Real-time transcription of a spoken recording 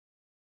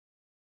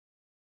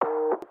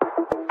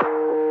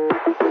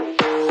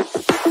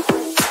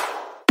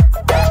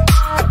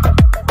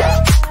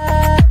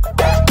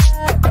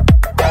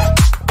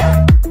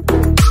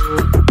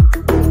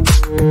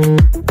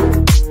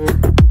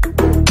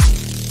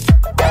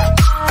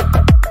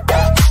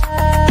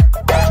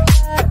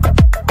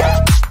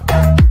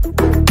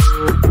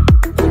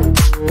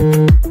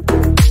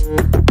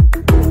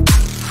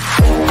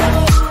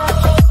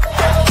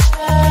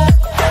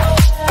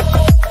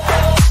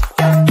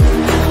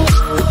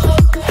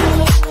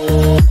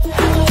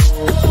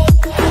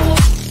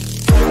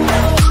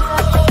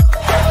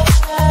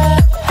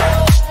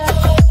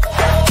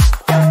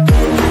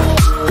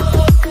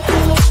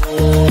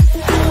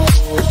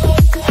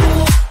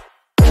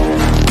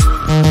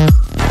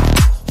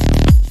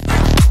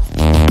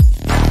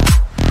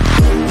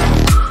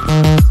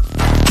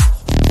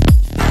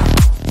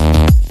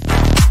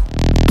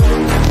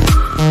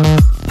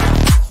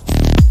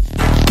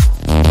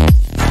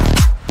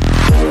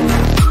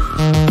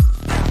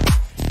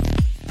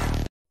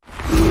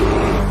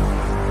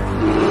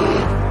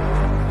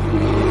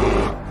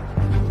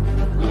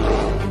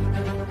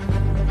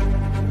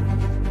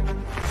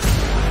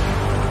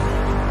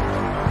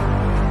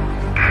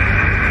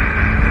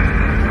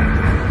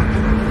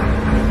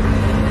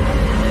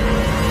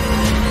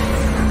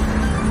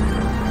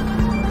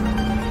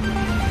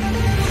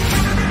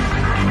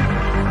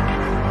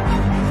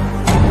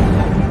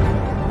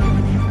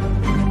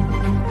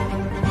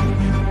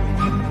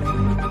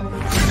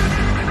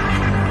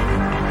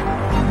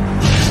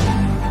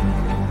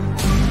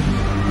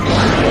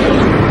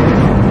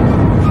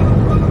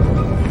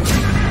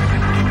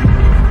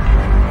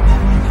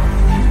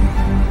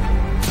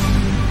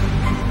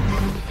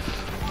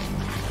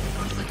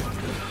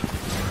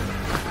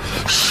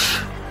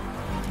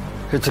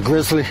It's a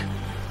grizzly.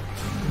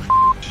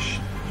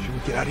 Should we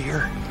get out of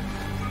here?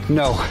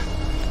 No.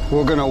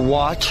 We're gonna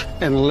watch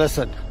and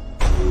listen.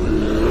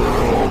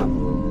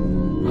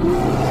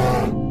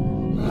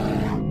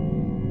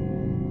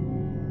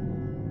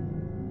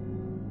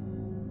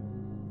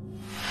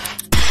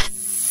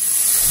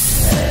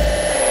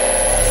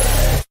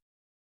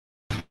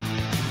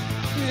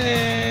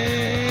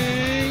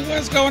 Hey,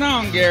 what's going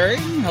on, Gary?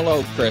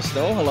 Hello,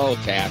 Crystal. Hello,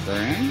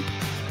 Catherine.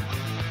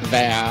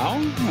 Val.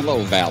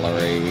 Hello,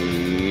 Valerie.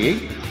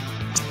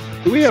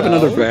 Do we have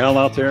another Val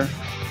out there?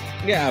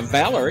 Yeah,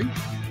 Valerie.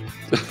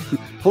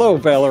 Hello,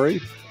 Valerie.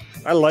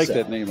 I like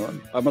that name.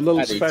 I'm a little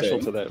I do special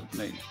too. to that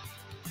name.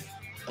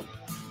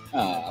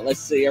 Let's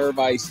see.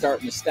 Everybody's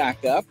starting to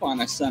stack up on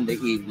a Sunday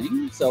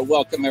evening. So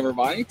welcome,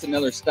 everybody, to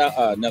another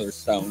standing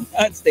stone.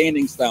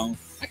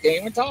 I can't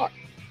even talk.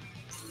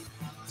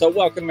 So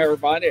welcome,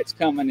 everybody. It's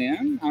coming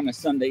in on a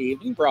Sunday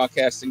evening,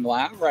 broadcasting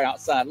live right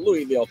outside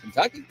Louisville,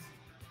 Kentucky.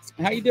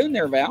 How you doing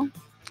there, Val?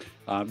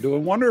 I'm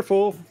doing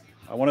wonderful.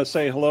 I want to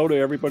say hello to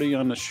everybody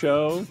on the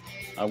show.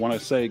 I want to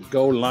say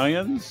go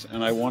Lions,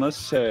 and I want to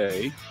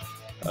say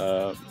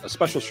a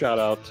special shout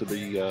out to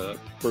the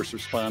first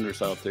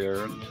responders out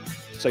there, and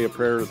say a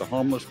prayer to the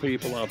homeless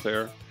people out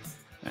there,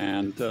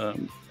 and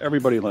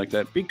everybody like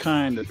that. Be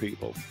kind to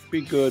people.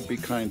 Be good. Be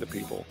kind to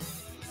people.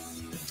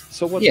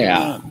 So what's going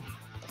on?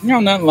 No,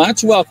 not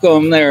much.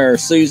 Welcome there,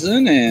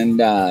 Susan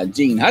and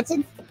Gene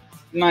Hudson.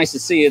 Nice to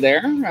see you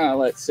there.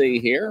 Let's see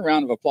here. A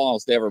round of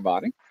applause to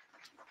everybody.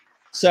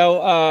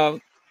 So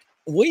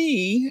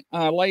we,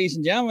 ladies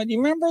and gentlemen, you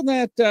remember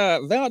that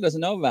Val doesn't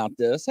know about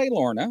this. Hey,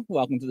 Lorna,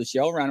 welcome to the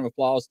show. Round of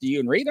applause to you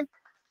and Rita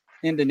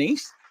and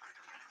Denise.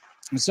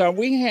 So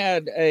we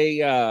had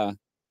on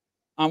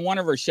one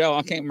of her show,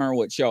 I can't remember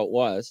what show it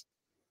was.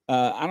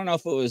 I don't know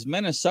if it was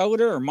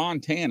Minnesota or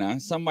Montana.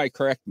 Somebody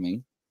correct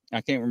me.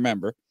 I can't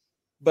remember.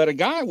 But a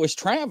guy was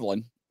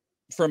traveling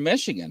from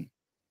Michigan.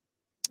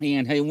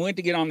 And he went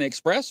to get on the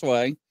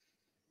expressway,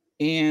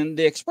 and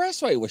the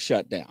expressway was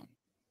shut down.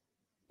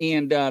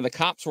 And the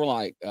cops were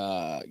like,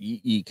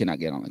 you cannot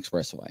get on the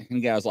expressway. And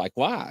the guy was like,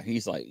 why?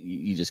 He's like,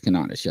 you just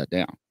cannot. It's shut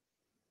down.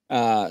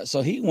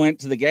 So he went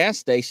to the gas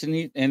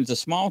station, and it's a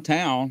small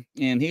town.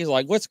 And he's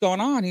like, what's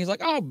going on? He's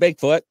like, oh,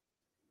 Bigfoot.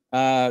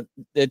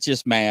 It's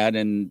just mad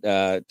and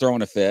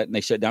throwing a fit. And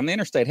they shut down the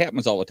interstate.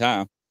 Happens all the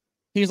time.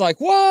 He's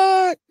like,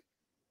 what?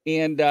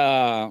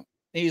 And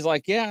he's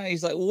like, yeah.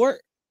 He's like,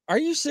 where? Are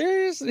you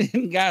serious? And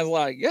the guy's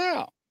like,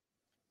 yeah.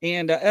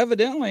 And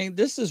evidently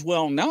this is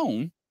well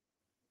known.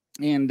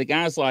 And the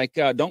guy's like,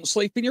 don't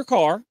sleep in your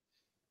car.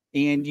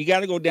 And you got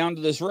to go down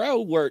to this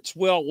road where it's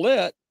well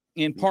lit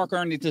and park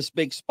underneath this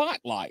big street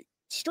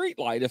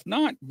light. If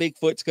not,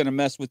 Bigfoot's going to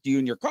mess with you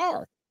in your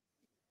car.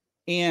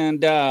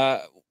 And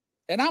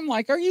I'm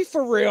like, are you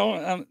for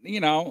real?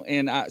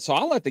 So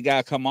I let the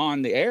guy come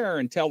on the air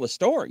and tell the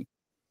story.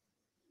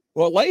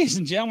 Well, ladies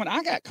and gentlemen,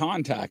 I got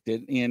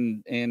contacted,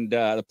 and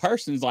the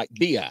person's like,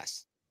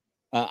 BS.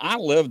 I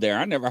live there.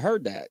 I never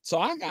heard that. So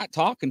I got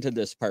talking to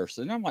this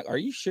person. I'm like, are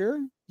you sure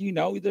you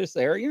know this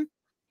area?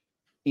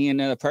 And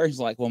the person's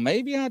like, well,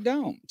 maybe I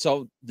don't.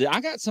 So I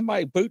got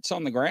somebody boots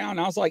on the ground.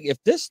 I was like, if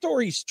this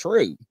story's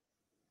true,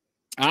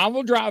 I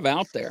will drive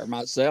out there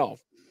myself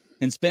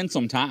and spend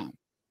some time.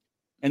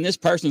 And this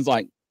person's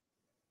like,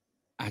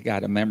 I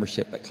got a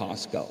membership at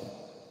Costco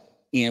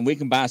and we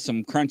can buy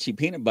some crunchy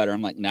peanut butter.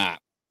 I'm like, nah,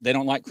 they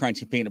don't like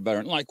crunchy peanut butter.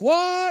 I'm like,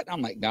 what?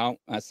 I'm like, no,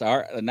 that's all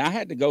right. And I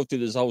had to go through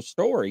this whole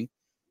story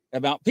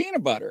about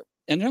peanut butter.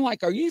 And they're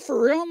like, are you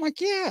for real? I'm like,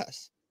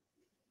 yes.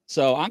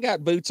 So I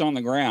got boots on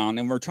the ground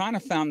and we're trying to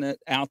find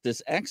out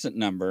this exit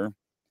number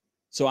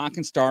so I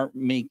can start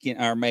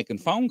making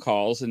phone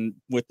calls and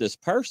with this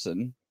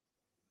person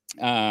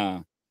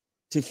to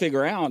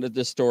figure out if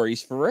this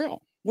story's for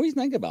real. What do you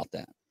think about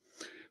that?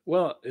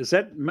 Well, is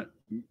that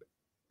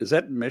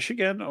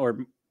Michigan or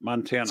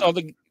Montana? So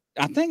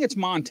I think it's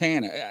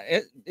Montana.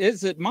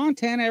 Is it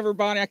Montana,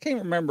 everybody? I can't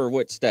remember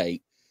what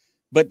state.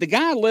 But the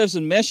guy lives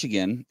in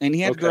Michigan and he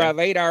had to drive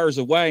 8 hours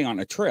away on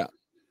a trip.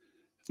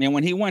 And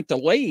when he went to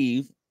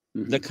leave,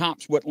 the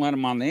cops wouldn't let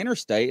him on the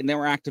interstate and they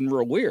were acting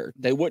real weird.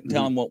 They wouldn't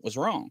tell him what was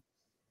wrong.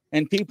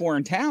 And people were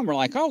in town were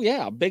like, oh,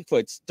 yeah,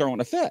 Bigfoot's throwing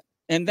a fit.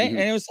 And and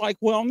it was like,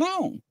 well,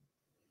 no.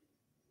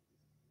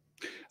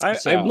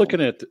 I'm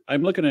looking at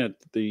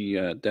the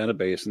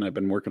database and I've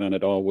been working on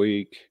it all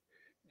week.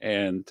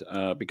 And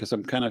because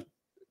I'm kind of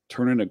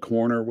turning a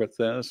corner with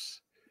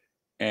this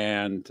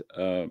and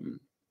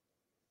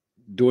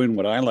doing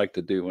what I like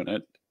to do in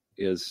it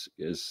is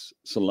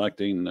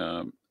selecting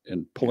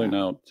and pulling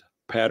out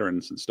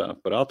patterns and stuff.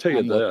 But I'll tell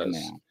you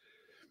this,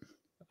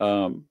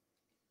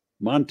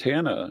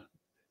 Montana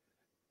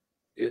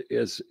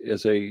is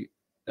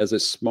a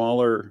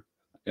smaller,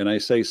 and I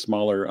say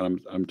smaller,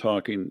 I'm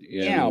talking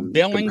in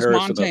Billings,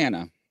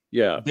 Montana.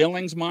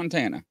 Billings,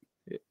 Montana.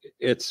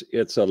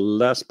 It's a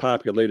less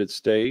populated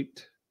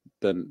state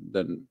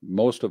than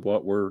most of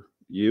what we're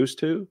used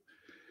to.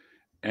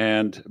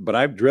 But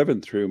I've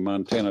driven through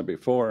Montana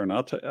before, and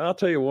I'll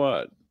tell you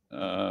what,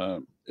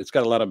 it's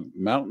got a lot of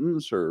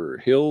mountains or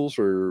hills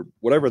or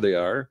whatever they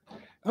are.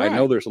 Right. I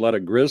know there's a lot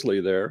of grizzly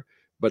there,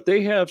 but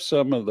they have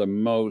some of the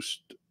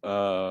most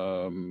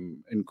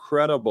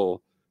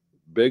incredible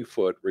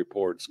Bigfoot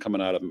reports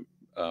coming out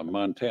of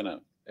Montana.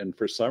 And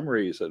for some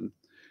reason,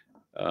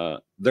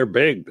 they're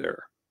big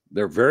there.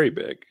 They're very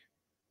big,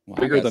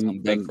 bigger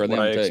than what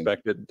I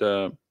expected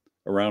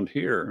around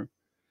here.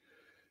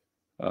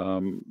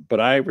 But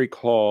I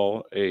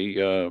recall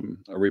a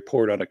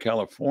report out of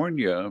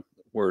California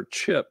where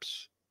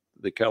CHIPS,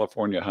 the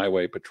California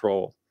Highway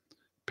Patrol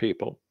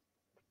people,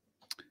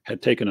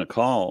 had taken a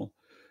call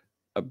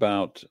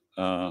about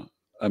a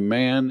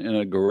man in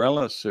a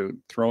gorilla suit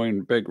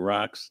throwing big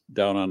rocks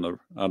down on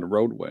the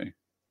roadway,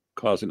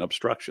 causing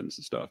obstructions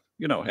and stuff.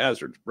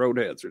 Hazards, road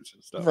hazards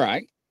and stuff.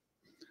 Right.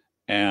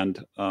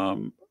 And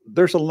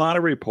there's a lot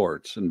of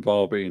reports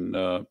involving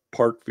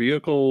parked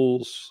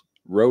vehicles,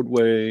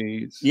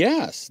 roadways.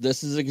 Yes,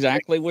 this is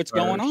exactly what's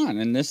going on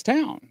in this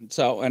town.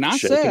 So, and I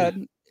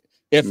said,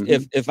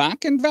 if I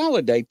can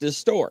validate this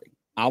story,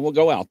 I will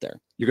go out there.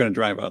 You're going to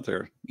drive out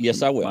there?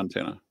 Yes, I will.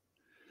 Montana.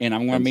 And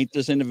I'm going to meet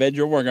this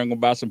individual. We're going to go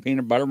buy some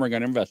peanut butter. And we're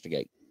going to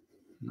investigate.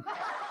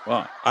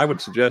 Well, I would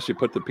suggest you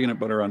put the peanut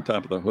butter on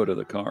top of the hood of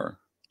the car.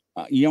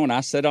 You know what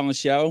I said on the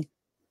show?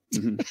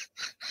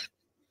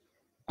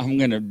 I'm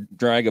going to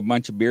drag a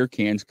bunch of beer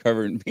cans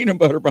covered in peanut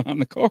butter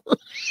behind the car.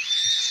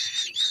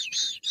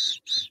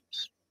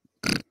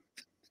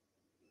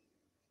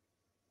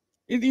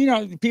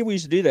 People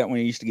used to do that when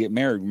they used to get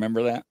married.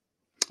 Remember that?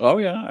 Oh,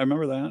 yeah. I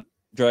remember that.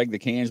 Drag the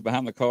cans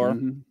behind the car.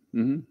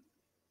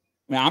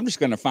 Now, I'm just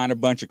going to find a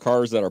bunch of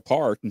cars that are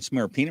parked and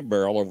smear peanut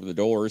butter all over the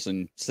doors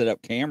and set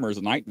up cameras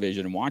and night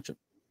vision and watch them.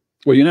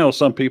 Well,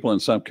 some people in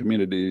some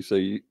communities,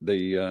 they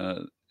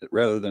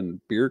rather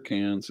than beer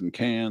cans and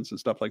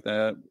stuff like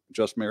that,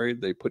 just married,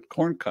 they put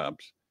corn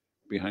cobs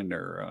behind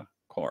their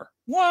car.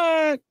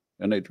 What?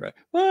 And they drag.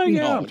 Well,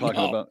 yeah, I'm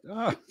talking about.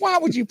 Why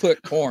would you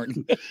put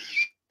corn?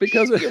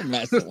 Because you're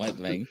messing with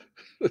me.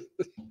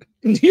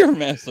 You're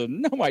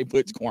messing. Nobody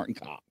puts corn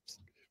cobs.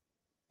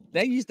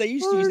 They used to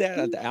use that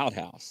at the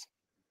outhouse.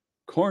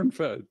 Corn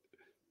fed.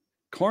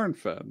 Proud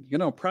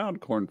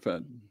corn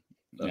fed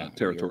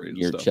territory.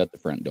 You're shut the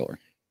front door.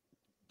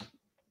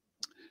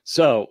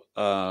 So,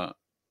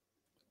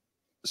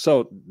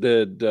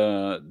 did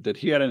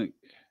he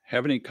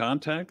have any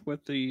contact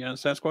with the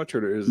Sasquatch,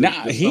 or is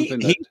he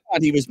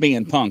thought he was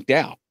being punked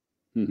out.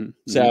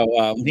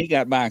 So when he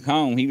got back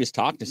home, he was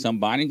talking to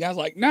somebody, and the guy's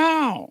like,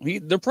 "No,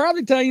 they're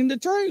probably telling the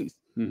truth."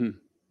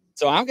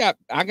 So I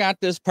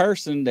got this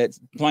person that's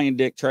playing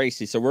Dick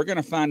Tracy. So we're going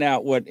to find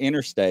out what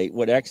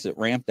exit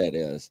ramp that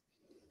is,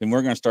 and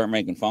we're going to start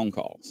making phone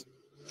calls.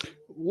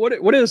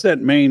 What is that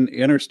main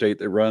interstate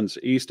that runs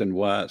east and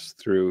west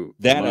through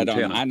that? Montana? I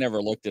don't know. I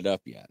never looked it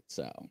up yet.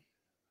 So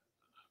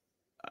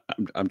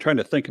I'm trying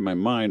to think in my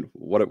mind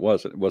what it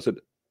was. Was it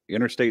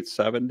Interstate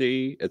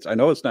 70? I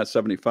know it's not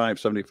 75.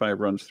 75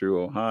 runs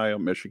through Ohio,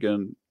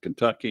 Michigan,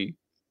 Kentucky,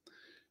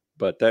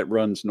 but that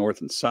runs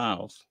north and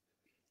south.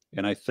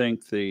 And I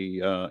think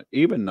the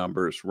even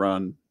numbers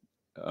run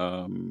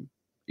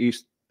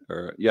east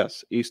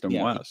and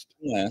west.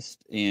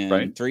 West, and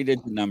right?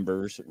 3-digit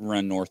numbers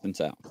run north and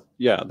south.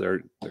 Yeah,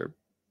 they're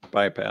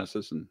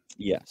bypasses and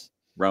yes,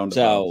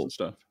 roundabouts and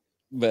stuff.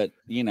 But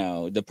you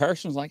know, the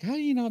person's like, "How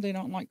do you know they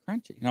don't like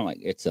crunchy?" And I'm like,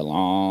 "It's a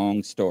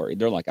long story."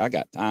 They're like, "I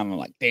got time." I'm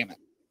like, "Damn it."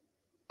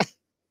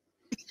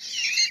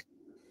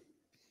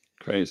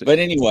 Crazy. But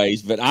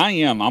anyways,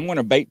 I'm going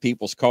to bait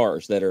people's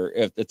cars that are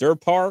if they're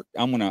parked.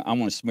 I'm going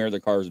to smear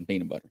their cars in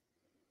peanut butter.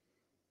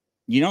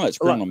 You know, it's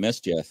criminal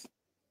mischief.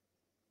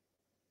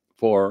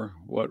 For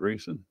what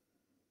reason?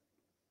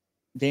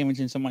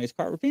 Damaging somebody's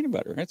car with peanut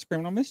butter. That's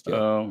criminal mischief.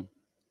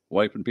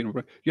 Wiping peanut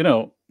butter. You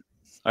know,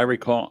 I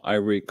recall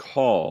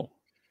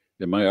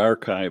in my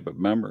archive of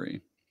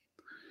memory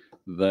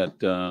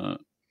that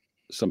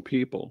some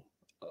people,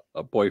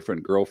 a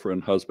boyfriend,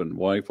 girlfriend, husband,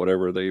 wife,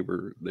 whatever, they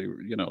were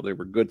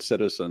good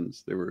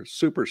citizens. They were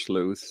super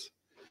sleuths.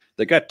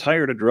 They got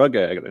tired of drug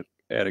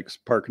addicts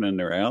parking in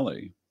their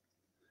alley,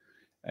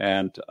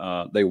 and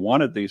they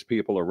wanted these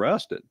people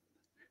arrested.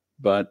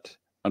 But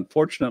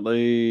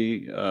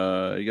unfortunately,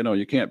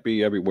 you can't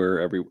be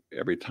everywhere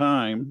every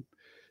time.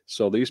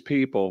 So these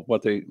people,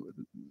 what they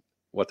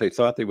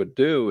thought they would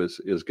do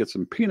is get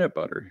some peanut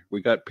butter.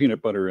 We got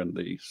peanut butter in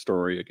the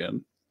story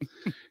again.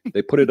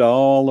 They put it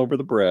all over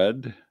the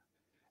bread,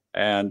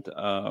 and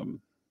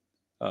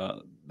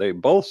they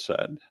both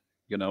said,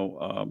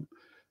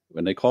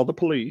 when they called the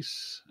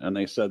police, and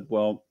they said,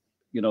 well,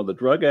 the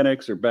drug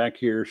addicts are back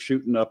here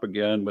shooting up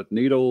again with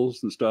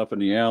needles and stuff in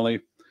the alley.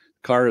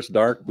 Car is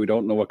dark. We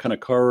don't know what kind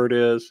of car it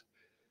is,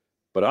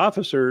 but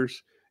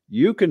officers,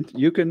 you can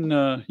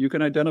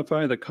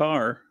identify the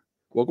car.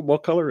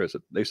 What color is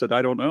it? They said,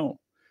 I don't know.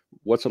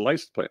 What's the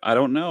license plate? I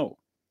don't know.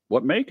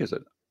 What make is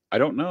it? I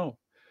don't know.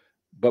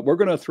 But we're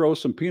going to throw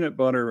some peanut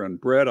butter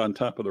and bread on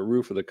top of the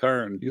roof of the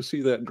car, and you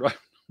see that driving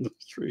on the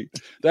street.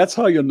 That's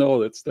how you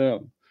know it's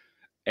them.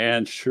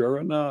 And sure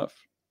enough,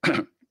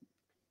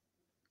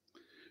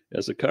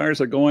 as the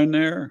cars are going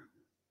there,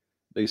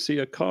 they see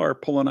a car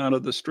pulling out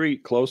of the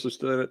street closest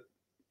to that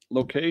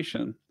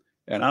location.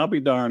 And I'll be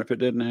darned if it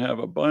didn't have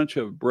a bunch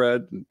of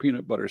bread and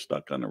peanut butter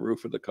stuck on the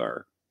roof of the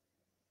car.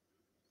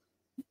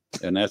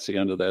 And that's the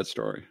end of that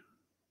story.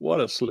 What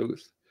a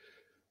sleuth.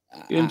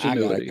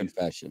 Ingenuity. I got a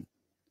confession.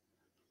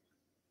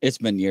 It's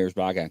been years,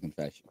 but I got a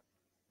confession.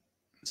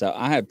 So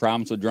I had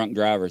problems with drunk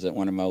drivers at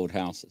one of my old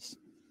houses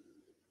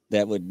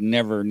that would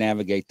never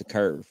navigate the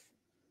curve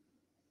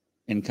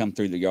and come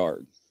through the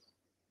yard.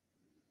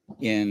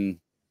 And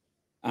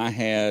I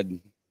had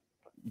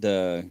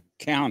the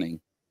county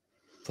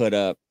put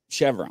up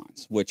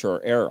chevrons, which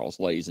are arrows,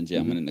 ladies and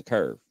gentlemen, in the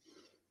curve.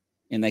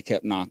 And they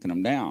kept knocking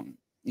them down.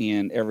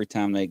 And every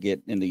time they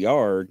get in the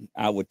yard,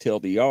 I would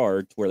tilt the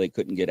yard to where they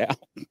couldn't get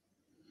out.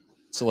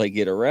 So they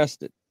get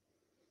arrested.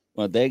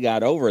 Well, they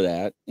got over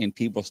that, and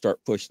people start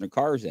pushing the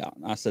cars out.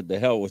 And I said, the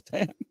hell with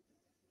that.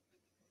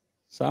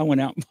 So I went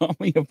out and bought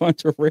me a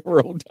bunch of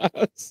railroad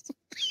ties.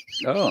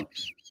 Oh.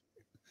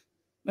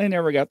 They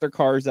never got their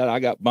cars out. I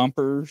got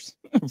bumpers,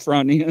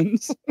 front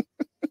ends.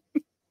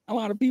 A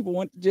lot of people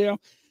went to jail.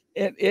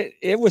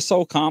 It was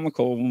so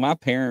comical when my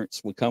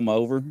parents would come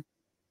over,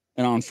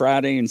 and on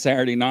Friday and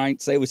Saturday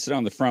nights, they would sit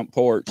on the front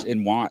porch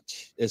and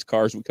watch as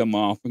cars would come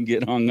off and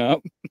get hung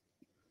up,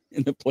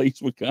 and the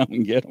police would come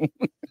and get them.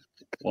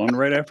 One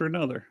right after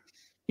another.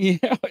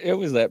 Yeah, it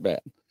was that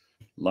bad.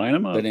 Line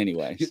them up. But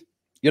anyways.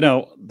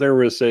 There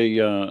was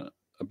a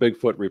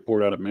Bigfoot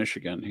report out of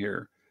Michigan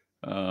here.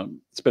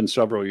 It's been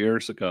several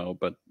years ago,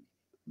 but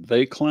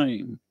they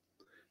claim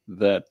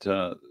that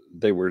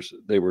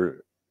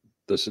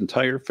this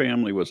entire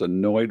family was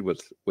annoyed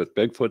with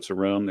Bigfoots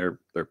around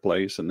their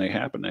place, and they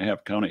happen to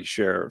have county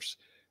sheriffs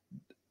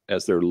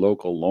as their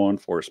local law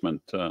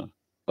enforcement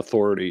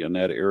authority in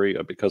that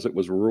area because it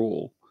was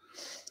rural.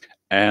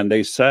 And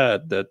they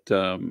said that,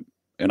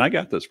 and I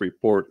got this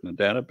report in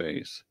the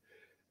database.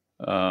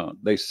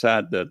 They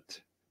said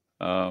that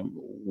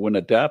when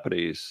the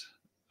deputies,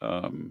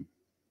 there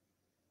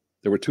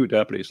were two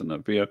deputies in the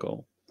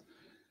vehicle.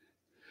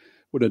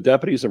 When the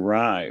deputies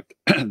arrived,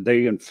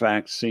 they in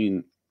fact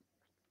seen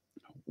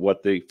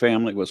what the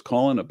family was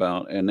calling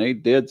about, and they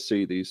did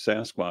see these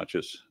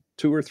Sasquatches,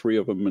 2 or 3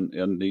 of them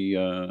in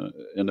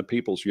the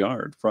people's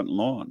yard, front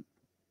lawn,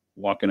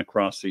 walking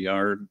across the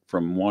yard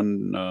from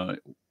one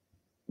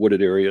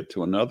wooded area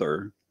to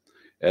another.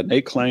 And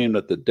they claimed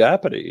that the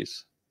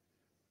deputies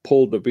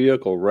pulled the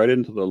vehicle right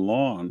into the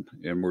lawn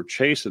and were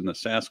chasing the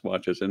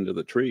Sasquatches into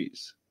the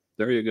trees.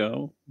 There you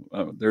go.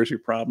 There's your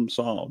problem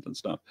solved and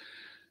stuff.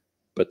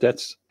 But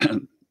that's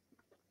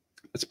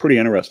pretty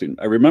interesting.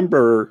 I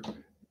remember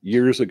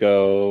years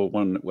ago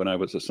when I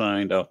was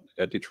assigned out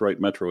at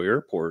Detroit Metro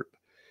Airport,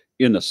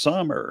 in the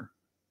summer,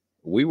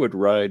 we would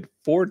ride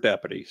 4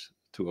 deputies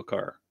to a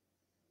car.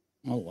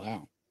 Oh,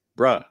 wow.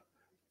 Bruh,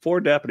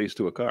 4 deputies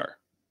to a car.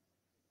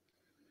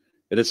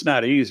 And it's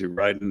not easy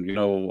riding,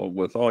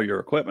 with all your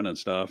equipment and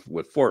stuff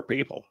with 4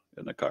 people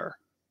in the car.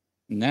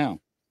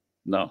 No,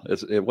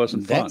 it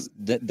wasn't fun.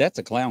 That's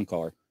a clown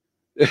car.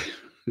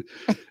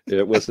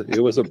 It was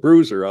a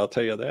bruiser, I'll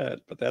tell you that.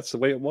 But that's the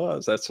way it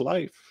was. That's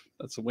life.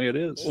 That's the way it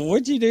is.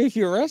 What'd you do if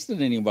you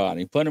arrested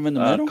anybody? Put them in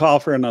the middle? Call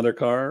for another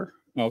car.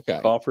 Okay.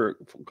 Call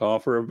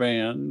for a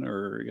van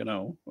or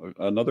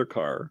another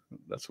car.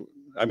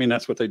 I mean,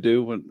 that's what they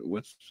do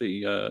with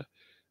the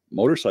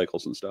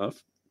motorcycles and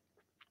stuff.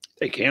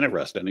 They can't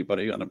arrest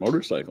anybody on a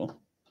motorcycle.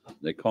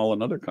 They call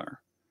another car.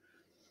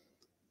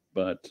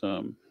 But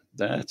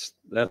that's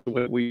the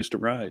way we used to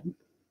ride.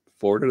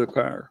 4 to the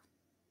car.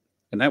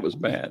 And that was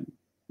bad.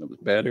 That was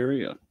a bad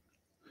area.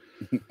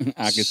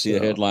 I can see the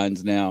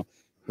headlines now.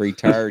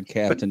 Retired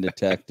Captain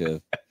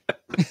Detective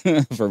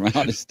from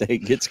out of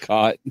state gets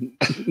caught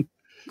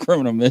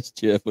criminal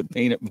mischief with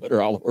peanut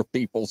butter all over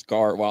people's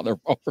car while they're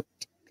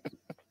parked.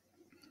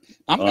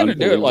 I'm going to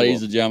do it,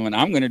 ladies and gentlemen.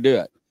 I'm going to do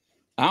it.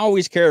 I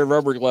always carry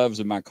rubber gloves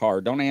in my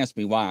car. Don't ask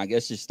me why. I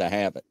guess it's just a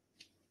habit.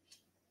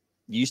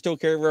 You still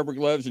carry rubber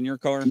gloves in your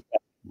car?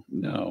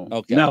 No.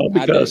 Okay. No,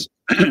 because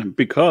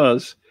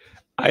because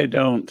I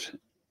don't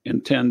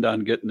intend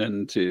on getting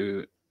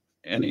into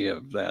any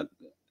of that.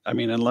 I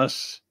mean,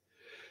 unless,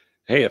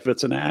 hey, if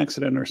it's an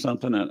accident or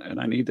something and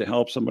I need to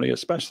help somebody,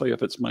 especially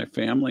if it's my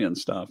family and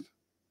stuff,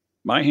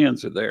 my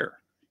hands are there.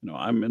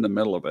 I'm in the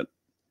middle of it.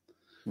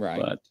 Right.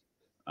 But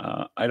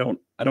I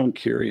don't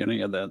carry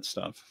any of that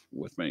stuff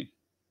with me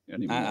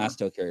anymore. I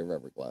still carry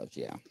rubber gloves.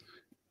 Yeah.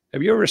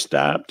 Have you ever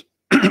stopped?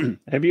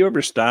 Have you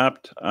ever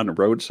stopped on a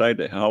roadside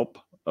to help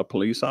a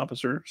police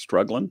officer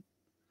struggling?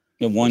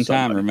 And one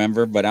time,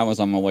 remember, but I was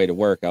on my way to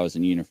work. I was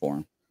in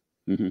uniform.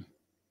 Mm-hmm.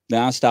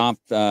 Now I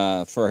stopped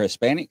for a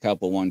Hispanic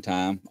couple one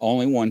time,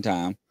 only one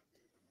time.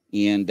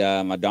 And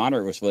my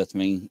daughter was with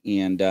me,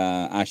 and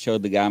I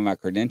showed the guy my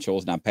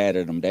credentials, and I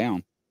patted him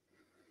down.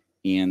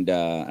 And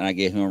I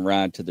gave him a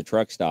ride to the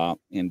truck stop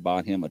and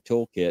bought him a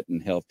toolkit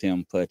and helped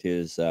him put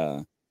his,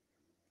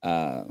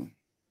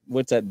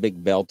 what's that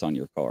big belt on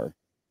your car?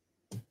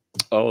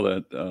 Oh,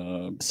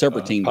 that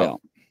serpentine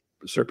belt.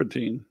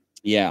 Serpentine.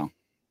 Yeah.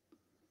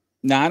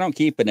 No, I don't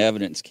keep an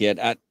evidence kit.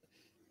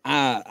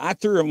 I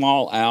threw them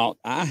all out.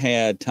 I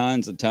had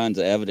tons and tons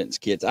of evidence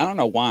kits. I don't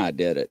know why I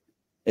did it.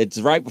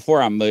 It's right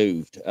before I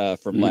moved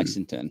from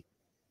Lexington.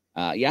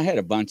 Yeah, I had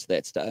a bunch of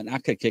that stuff, and I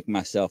could kick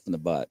myself in the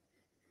butt.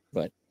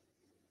 But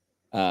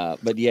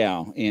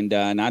yeah, and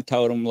I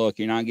told him, look,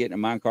 you're not getting in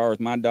my car with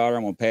my daughter.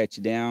 I'm gonna pat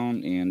you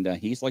down, and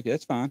he's like,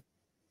 that's fine.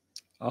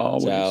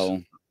 Always.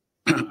 So,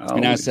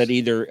 and I said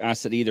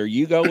either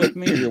you go with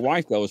me or your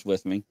wife goes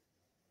with me,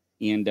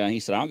 and he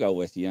said I'll go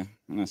with you,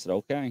 and I said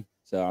okay.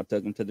 So I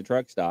took him to the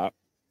truck stop,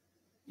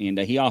 and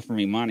he offered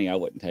me money. I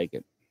wouldn't take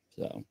it.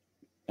 So,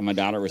 and my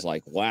daughter was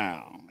like,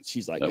 wow.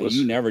 She's like,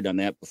 you never done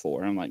that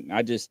before. I'm like,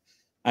 I just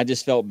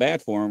felt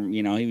bad for him.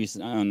 He was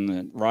on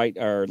the right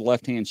or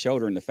left hand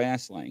shoulder in the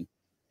fast lane.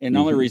 And the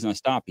only reason I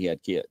stopped, he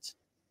had kids.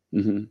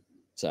 Mm-hmm.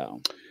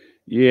 So,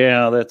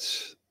 yeah,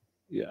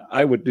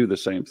 I would do the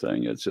same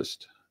thing. It's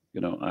just,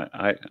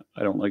 I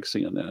don't like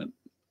seeing that.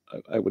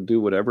 I would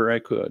do whatever I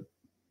could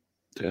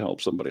to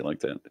help somebody like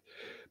that.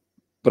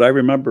 But I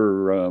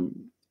remember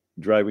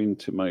driving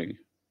to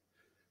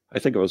I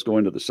think I was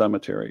going to the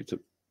cemetery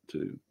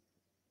to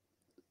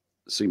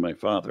see my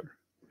father.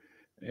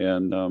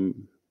 And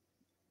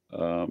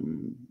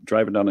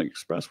driving down the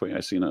expressway, I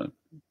seen a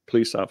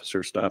police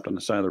officer stopped on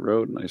the side of the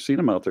road, and I seen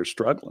him out there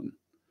struggling,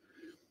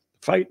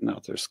 fighting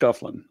out there,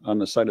 scuffling on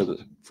the side of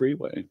the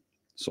freeway.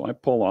 So I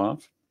pull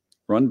off,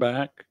 run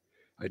back,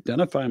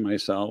 identify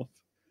myself,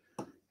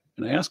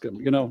 and ask him,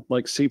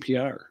 like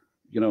CPR,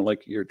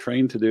 like you're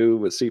trained to do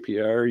with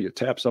CPR. You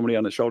tap somebody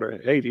on the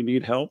shoulder. Hey, do you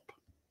need help?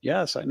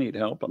 Yes, I need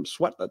help. I'm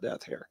sweating to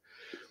death here.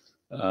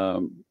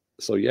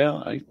 So yeah,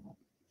 I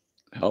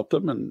helped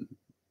him, and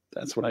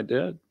that's what I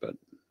did. But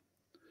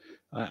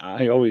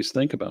I always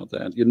think about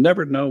that. You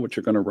never know what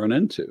you're going to run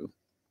into.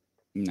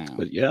 No.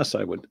 But yes,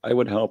 I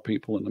would help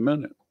people in a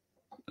minute.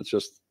 It's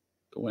just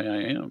the way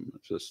I am.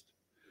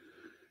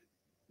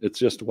 It's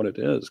just what it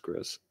is,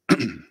 Chris.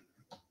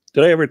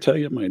 Did I ever tell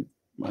you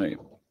my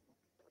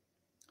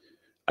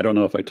I don't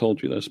know if I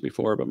told you this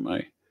before, but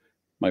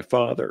my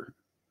father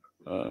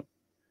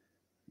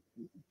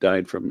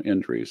died from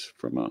injuries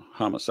from a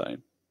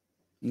homicide.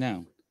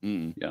 No.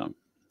 Mm-mm.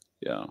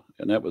 Yeah.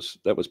 And that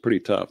was pretty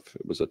tough.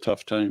 It was a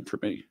tough time for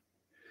me.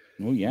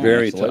 Oh yeah.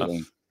 Very absolutely.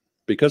 tough.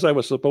 Because I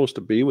was supposed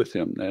to be with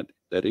him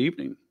that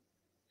evening.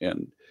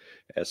 And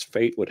as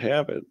fate would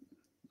have it,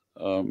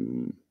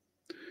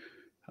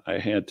 I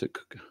had to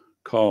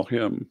call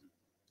him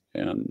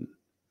and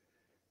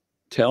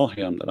tell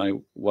him that I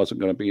wasn't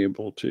going to be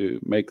able to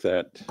make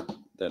that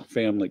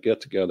family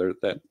get together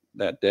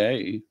that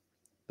day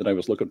that I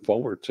was looking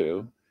forward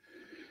to.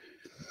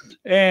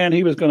 And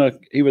he was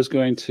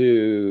going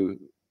to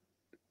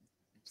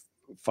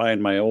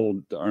find my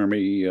old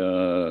Army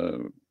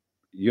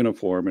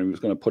uniform, and he was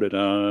going to put it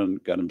on,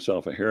 got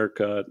himself a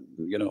haircut,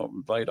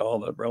 invite all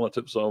the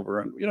relatives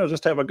over, and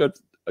just have a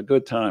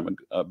good time,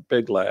 a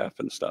big laugh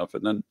and stuff.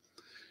 And then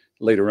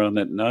later on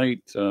that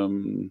night,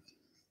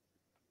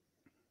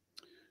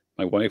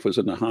 my wife was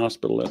in the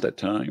hospital at that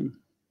time,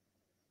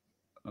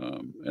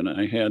 and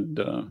I had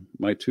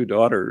my 2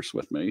 daughters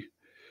with me,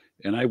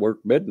 and I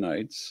worked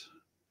midnights,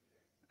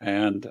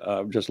 and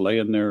just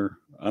laying there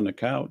on the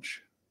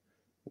couch,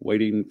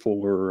 waiting for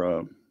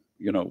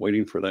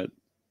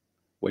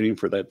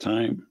that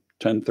time,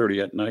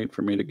 10:30 at night,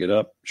 for me to get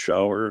up,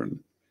 shower, and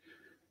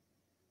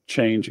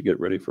change and get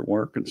ready for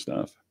work and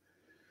stuff.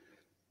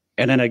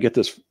 And then I get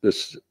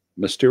this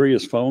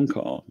mysterious phone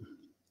call,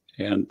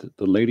 and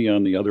the lady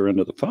on the other end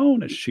of the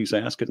phone, she's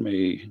asking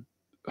me,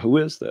 "Who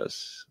is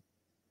this?"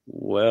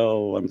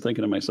 Well, I'm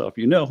thinking to myself,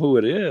 you know who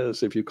it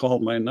is if you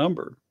called my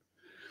number.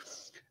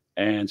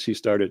 And she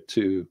started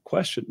to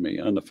question me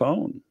on the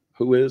phone.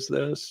 Who is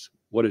this?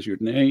 What is your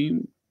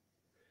name?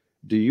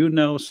 Do you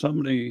know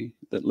somebody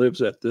that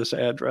lives at this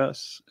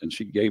address? And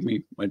she gave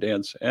me my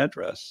dad's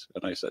address.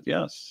 And I said,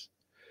 yes.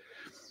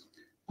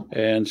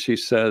 And she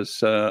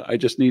says, I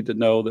just need to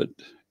know that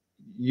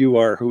you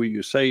are who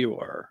you say you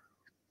are.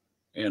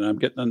 And I'm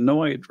getting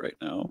annoyed right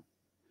now.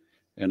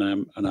 And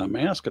I'm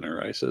asking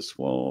her, I says,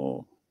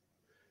 well,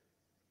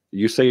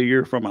 you say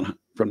you're from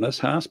this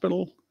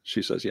hospital?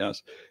 She says,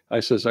 yes. I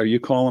says, are you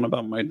calling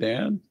about my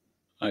dad?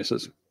 I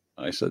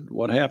said,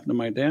 what happened to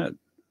my dad?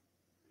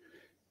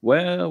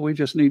 Well, we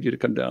just need you to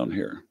come down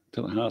here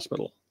to the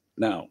hospital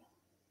now.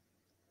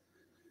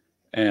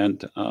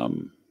 And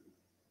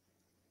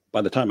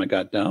by the time I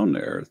got down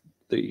there,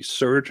 the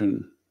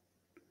surgeon,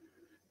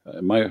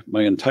 my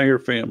entire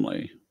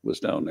family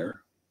was down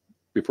there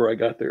before I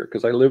got there,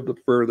 because I lived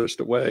the furthest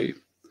away.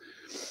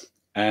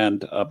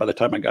 And by the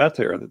time I got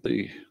there,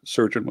 the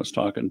surgeon was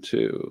talking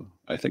to,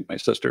 I think, my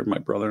sister and my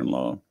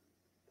brother-in-law.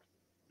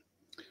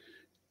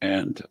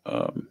 And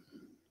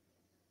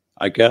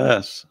I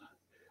guess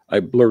I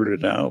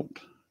blurted out,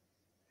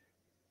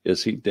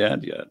 is he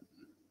dead yet?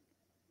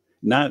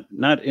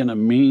 Not in a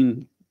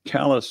mean,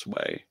 callous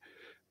way,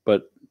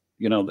 but,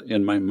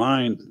 in my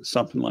mind,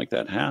 something like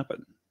that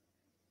happened.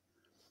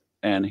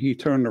 And he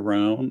turned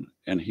around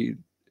and he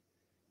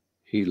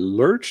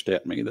lurched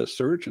at me, the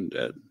surgeon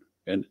did.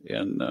 And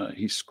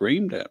he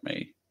screamed at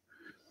me,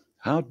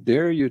 how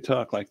dare you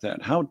talk like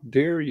that? How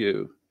dare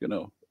you,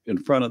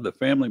 in front of the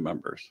family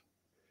members?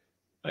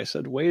 I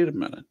said, wait a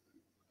minute.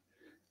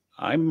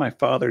 I'm my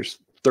father's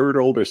third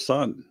oldest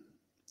son.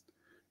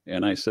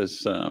 And I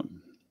says, I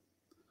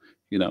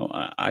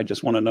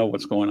just want to know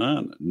what's going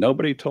on.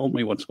 Nobody told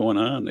me what's going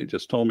on. They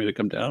just told me to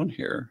come down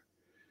here.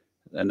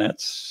 And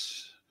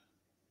that's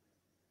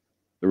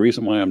the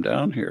reason why I'm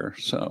down here.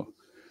 So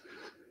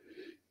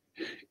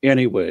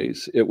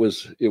anyways, it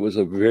was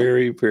a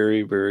very,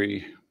 very,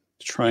 very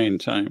trying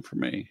time for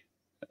me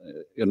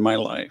in my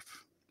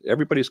life.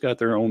 Everybody's got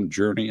their own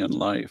journey in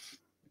life,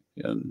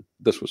 and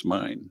this was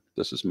mine.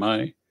 This is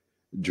my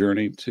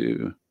journey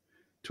to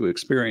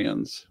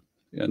experience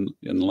in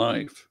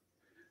life,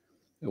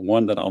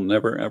 one that I'll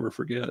never ever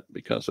forget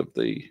because of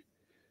the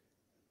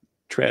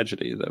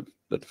tragedy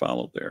that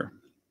followed there.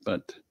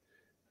 But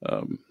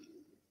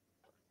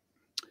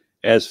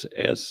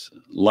as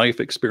life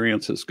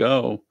experiences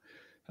go,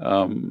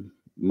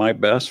 my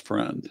best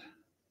friend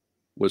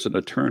was an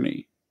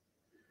attorney,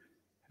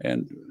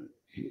 and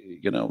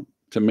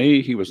to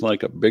me, he was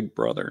like a big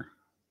brother,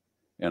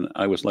 and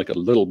I was like a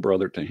little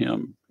brother to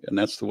him. And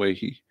that's the way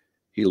he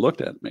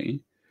looked at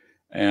me.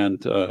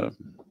 And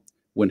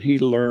when he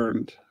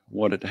learned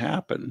what had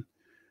happened,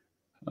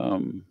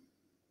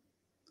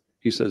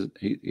 he said,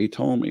 he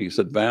told me, he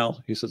said,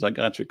 Val, he says, I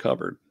got you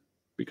covered,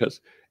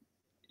 because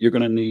you're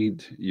going to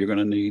need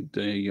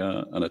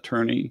an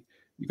attorney.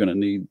 You're going to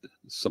need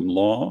some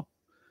law,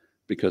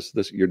 because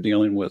you're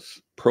dealing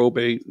with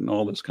probate and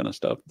all this kind of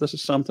stuff. This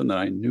is something that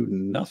I knew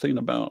nothing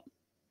about.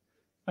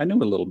 I knew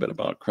a little bit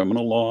about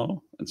criminal law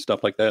and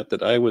stuff like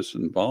that I was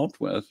involved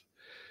with,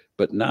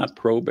 but not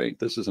probate.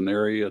 This is an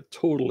area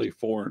totally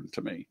foreign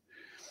to me.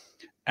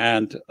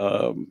 And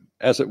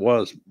as it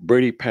was,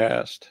 Brady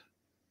passed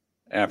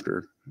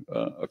after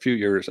a few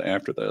years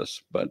after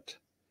this, but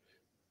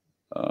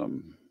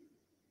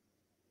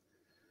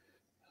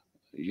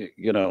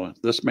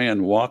this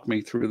man walked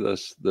me through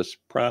this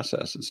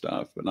process and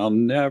stuff, and I'll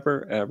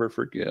never ever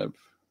forgive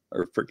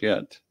or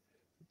forget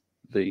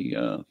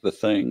the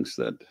things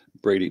that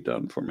Brady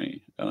done for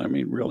me. And I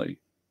mean, really,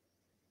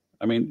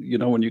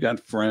 when you got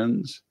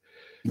friends,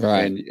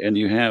 right, and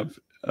you have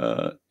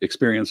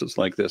experiences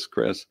like this,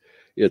 Chris,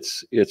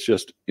 it's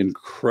just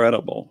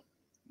incredible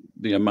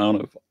the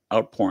amount of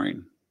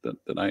outpouring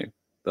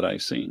that I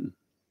seen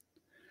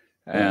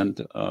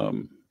and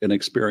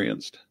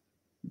experienced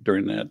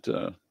during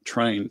that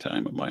trying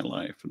time of my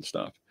life and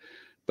stuff.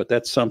 But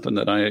that's something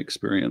that I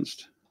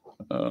experienced.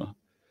 And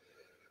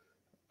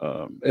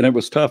it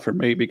was tough for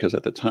me because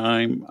at the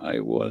time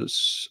I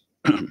was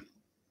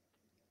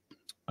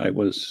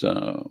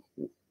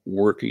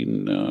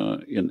working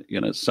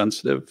in a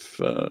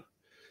sensitive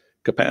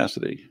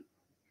capacity.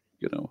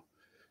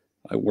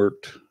 I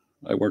worked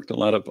a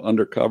lot of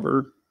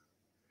undercover,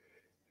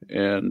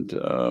 and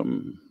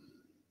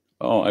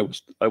I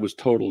was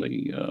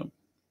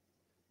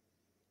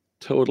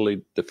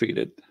totally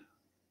defeated,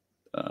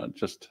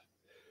 just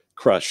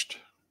crushed,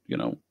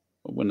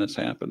 when this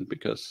happened,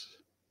 because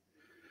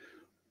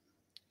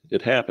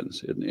it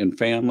happens in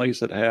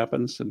families. It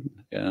happens,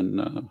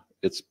 and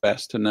it's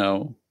best to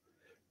know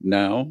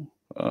now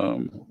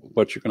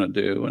what you're going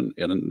to do, and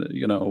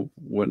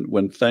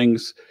when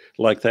things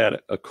like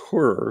that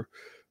occur,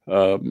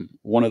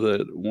 one of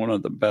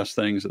the best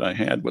things that I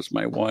had was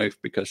my wife,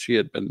 because she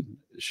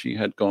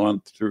had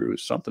gone through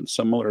something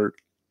similar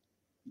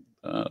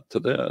to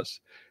this,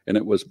 and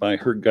it was by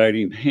her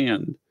guiding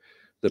hand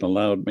that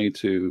allowed me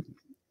to,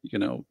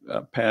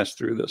 pass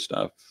through this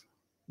stuff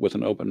with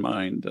an open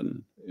mind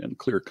and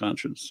clear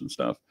conscience and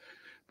stuff.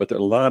 But there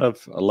are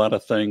a lot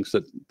of things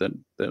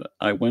that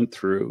I went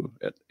through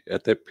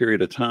at that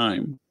period of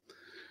time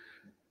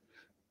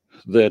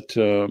that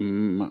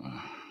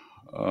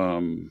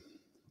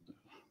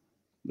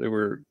they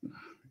were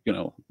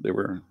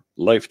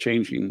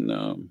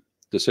life-changing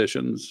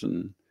decisions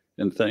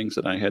and things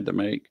that I had to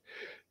make.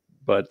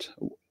 But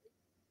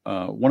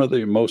one of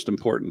the most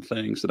important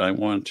things that I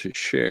want to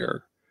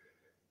share,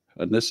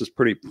 and this is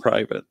pretty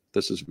private,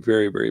 this is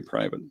very, very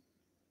private,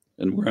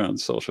 and we're on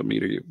social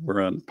media,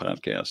 we're on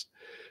podcast,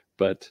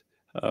 but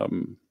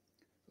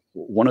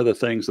one of the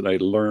things that I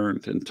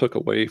learned and took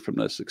away from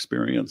this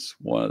experience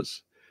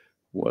was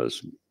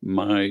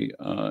my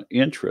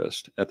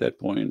interest at that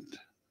point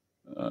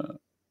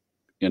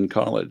in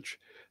college.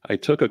 I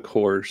took a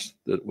course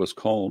that was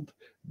called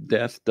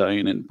Death,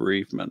 Dying, and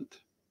Bereavement.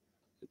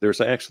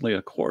 There's actually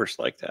a course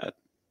like that.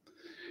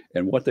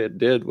 And what that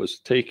did was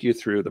take you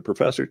through, the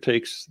professor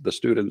takes the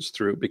students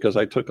through, because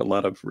I took a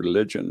lot of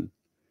religion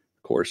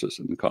courses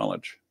in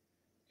college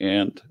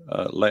and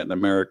Latin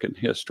American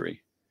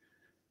history.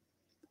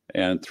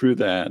 And through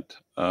that,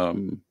 I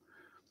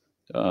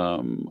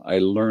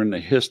learned the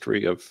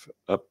history of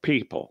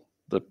people,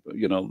 the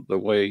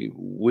way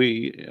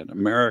we and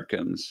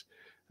Americans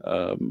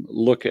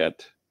look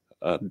at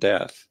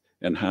death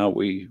and how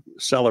we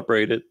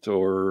celebrate it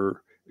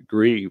or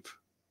grieve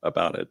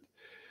about it.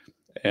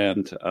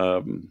 And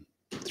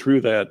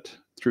through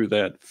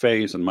that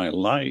phase in my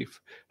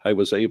life, I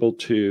was able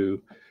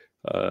to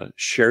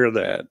share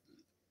that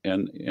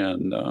and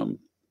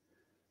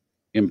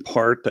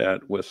impart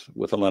that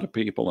with a lot of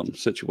people and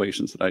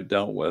situations that I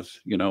dealt with,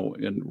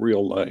 in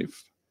real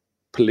life,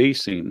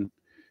 policing,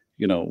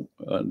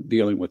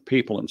 dealing with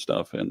people and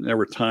stuff. And there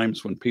were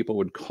times when people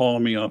would call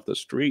me off the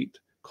street,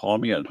 call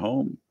me at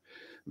home.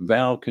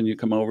 Val, can you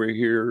come over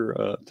here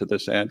to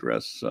this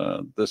address?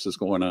 This is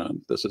going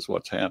on. This is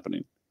what's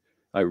happening.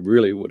 I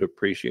really would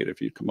appreciate if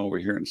you'd come over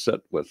here and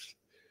sit with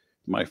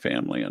my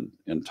family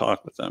and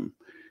talk with them.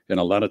 And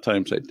a lot of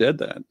times I did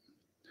that.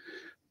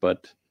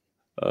 But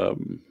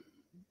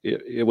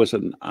it was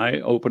an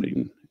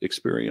eye-opening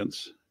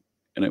experience,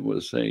 and it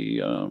was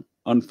a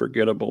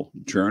unforgettable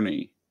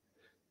journey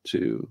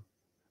to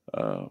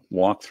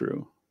walk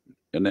through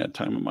in that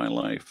time of my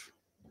life.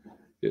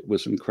 It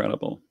was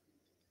incredible.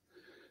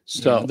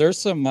 So yeah, there's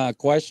some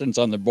questions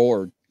on the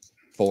board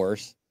for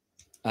us.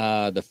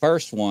 The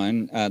first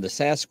one, the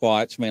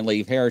Sasquatch may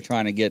leave hair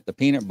trying to get the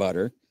peanut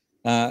butter.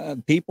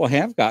 People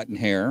have gotten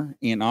hair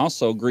and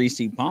also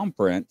greasy palm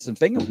prints and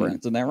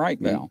fingerprints. Isn't that right,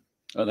 Val?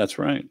 Oh, that's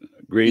right.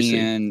 Greasy.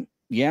 And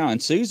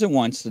Susan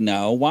wants to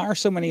know, why are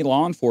so many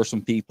law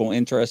enforcement people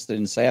interested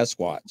in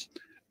Sasquatch?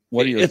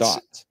 What are your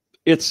thoughts?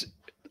 It's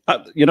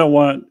you know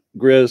what,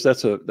 Grizz,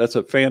 that's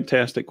a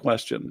fantastic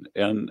question.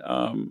 And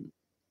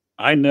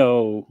I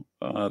know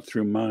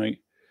through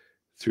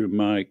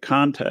my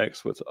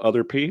contacts with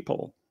other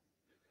people,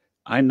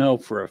 I know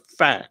for a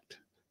fact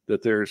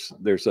that there's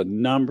a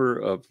number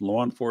of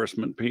law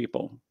enforcement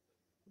people,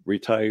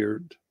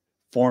 retired,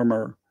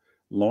 former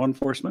law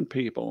enforcement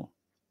people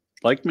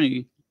like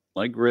me,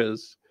 like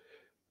Grizz,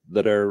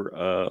 that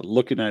are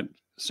looking at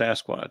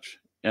Sasquatch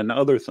and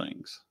other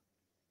things,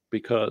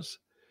 because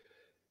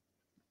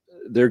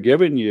they're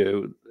giving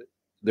you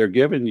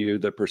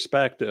the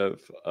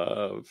perspective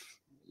of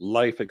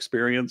life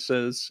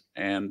experiences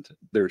and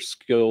their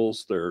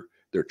skills, their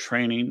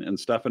training and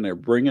stuff, and they're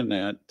bringing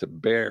that to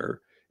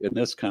bear in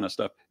this kind of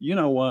stuff. You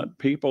know what?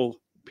 People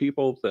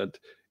that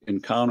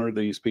encounter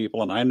these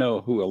people, and I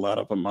know who a lot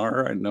of them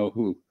are. I know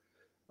who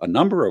a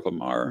number of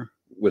them are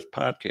with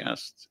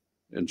podcasts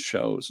and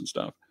shows and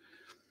stuff.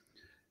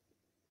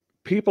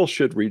 People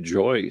should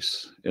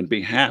rejoice and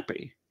be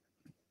happy,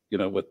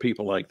 with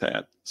people like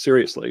that.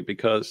 Seriously,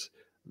 because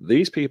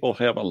these people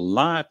have a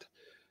lot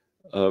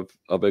of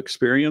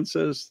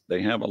experiences.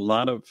 They have a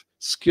lot of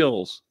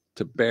skills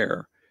to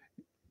bear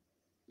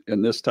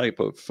in this type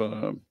of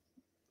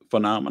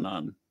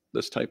phenomenon,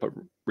 this type of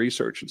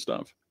research and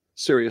stuff.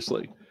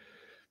 Seriously.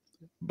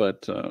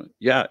 But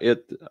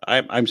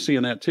I'm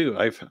seeing that too.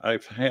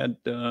 I've had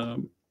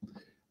on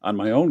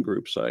my own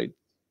group site,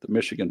 the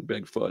Michigan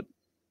Bigfoot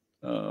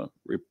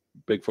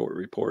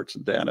reports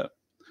and data.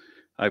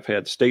 I've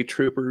had state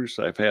troopers,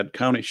 I've had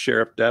county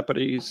sheriff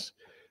deputies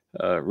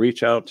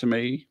reach out to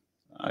me.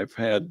 I've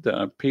had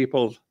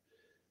people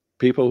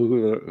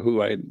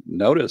who I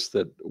noticed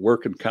that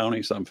work in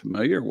counties I'm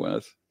familiar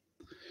with,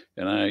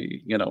 and I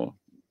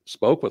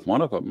spoke with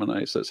one of them, and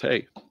I says,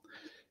 "Hey,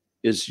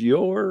 do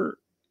you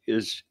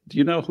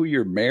know who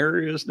your mayor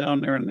is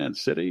down there in that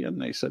city?" And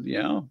they said,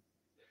 "Yeah."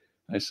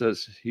 I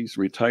says, "He's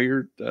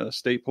retired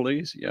state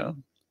police." "Yeah."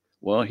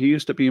 "Well, he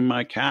used to be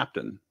my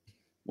captain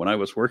when I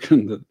was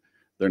working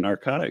their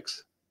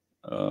narcotics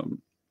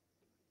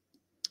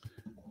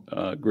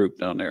group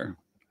down there.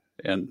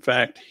 In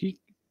fact,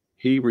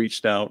 he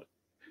reached out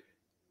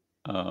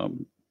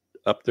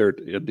up there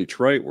in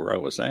Detroit where I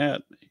was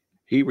at.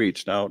 He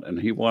reached out and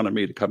he wanted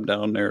me to come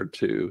down there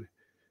to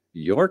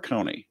your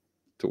county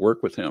to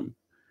work with him,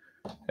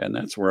 and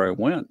that's where I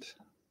went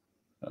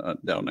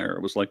down there.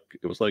 It was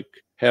like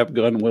have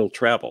gun will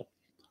travel,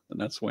 and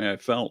that's the way I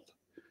felt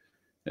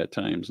at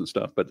times and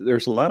stuff. But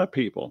there's a lot of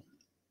people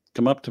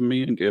come up to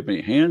me and give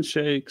me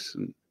handshakes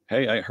and,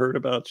 hey, I heard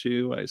about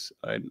you. I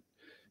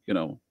you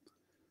know,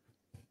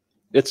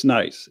 it's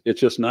nice.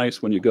 It's just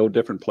nice when you go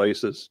different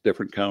places,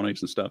 different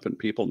counties and stuff, and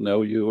people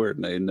know you or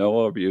they know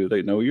of you.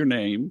 They know your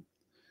name,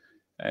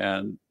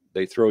 and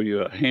they throw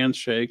you a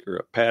handshake or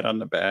a pat on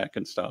the back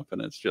and stuff.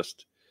 And it's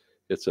just,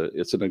 it's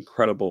an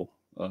incredible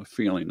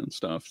feeling and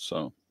stuff.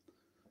 So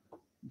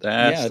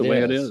that's the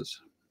way it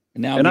is.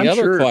 Now, and the I'm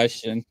other sure,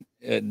 question,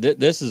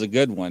 this is a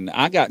good one.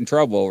 I got in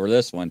trouble over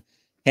this one.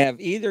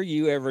 Have either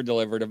you ever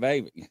delivered a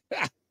baby?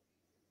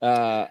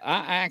 I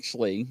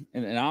actually,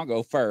 and I'll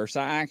go first.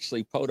 I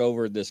actually pulled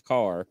over this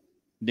car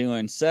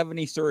doing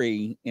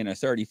 73 in a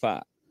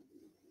 35.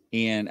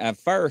 And at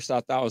first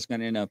I thought I was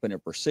going to end up in a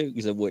pursuit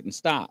because it wouldn't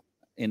stop.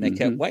 And they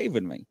kept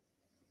waving me.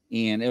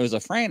 And it was a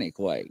frantic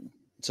wave.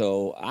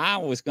 So I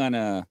was going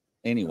to,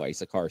 anyways,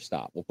 the car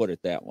stopped. We'll put it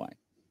that way.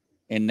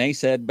 And they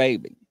said,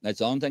 baby. That's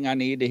the only thing I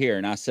needed to hear.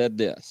 And I said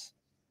this: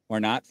 we're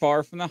not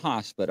far from the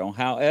hospital.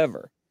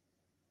 However,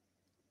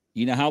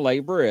 you know how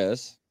labor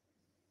is.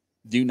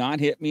 Do not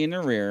hit me in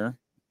the rear.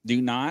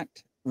 Do not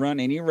run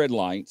any red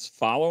lights.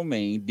 Follow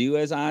me. Do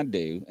as I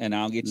do, and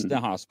I'll get you to the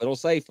hospital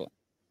safely.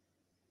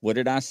 What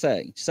did I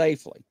say?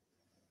 Safely.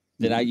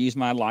 Did I use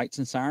my lights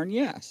and siren?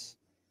 Yes.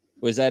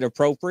 Was that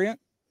appropriate?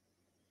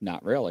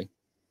 Not really.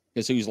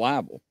 Because who's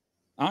liable?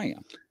 I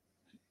am.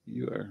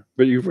 You are.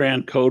 But you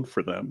ran code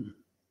for them.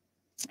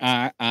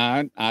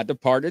 I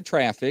departed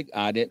traffic.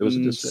 I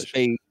didn't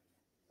speed.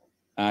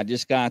 I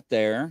just got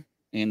there,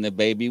 and the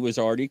baby was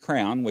already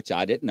crowned, which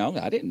I didn't know.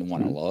 I didn't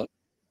want to look.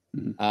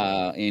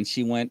 And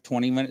she went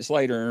 20 minutes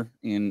later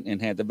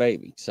and had the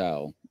baby.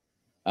 So,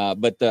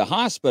 but the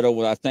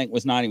hospital, I think,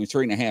 was not even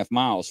 3.5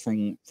 miles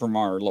from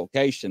our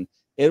location.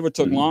 It would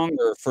took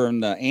longer from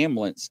the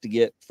ambulance to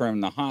get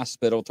from the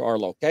hospital to our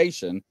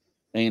location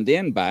and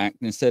then back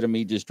instead of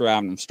me just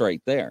driving them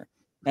straight there.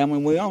 And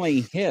when we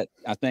only hit,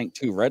 I think,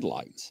 2 red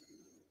lights.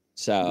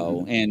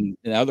 So, and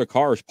the other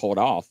cars pulled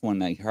off when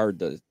they heard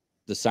the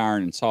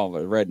siren and saw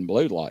the red and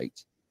blue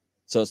lights.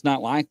 So it's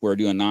not like we're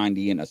doing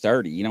 90 and a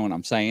 30. You know what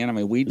I'm saying? I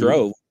mean, we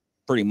drove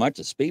pretty much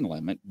a speed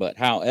limit, but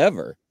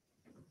however,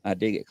 I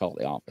did get called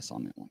to the office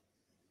on that one.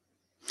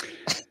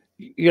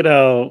 You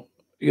know,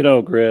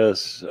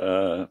 Chris,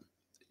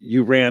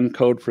 you ran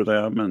code for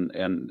them,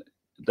 and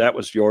that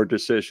was your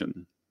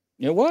decision.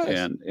 It was,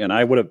 and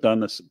I would have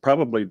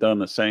probably done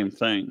the same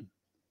thing,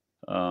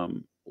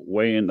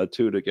 weighing the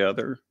two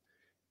together.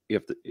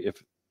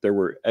 If there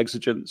were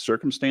exigent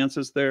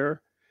circumstances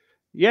there,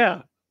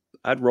 yeah,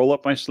 I'd roll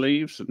up my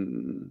sleeves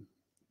and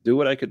do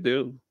what I could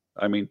do.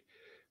 I mean,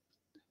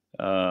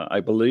 I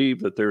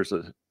believe that there's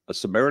a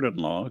Samaritan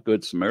law, a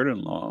good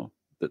Samaritan law,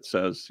 that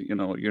says, you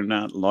know, you're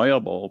not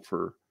liable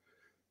for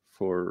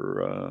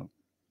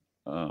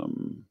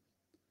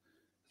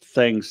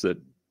things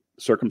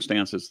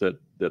circumstances that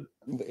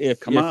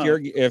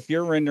if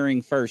you're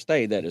rendering first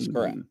aid, that is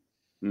correct.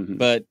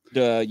 But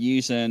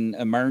using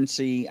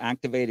emergency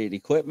activated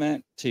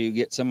equipment to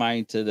get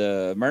somebody to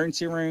the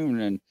emergency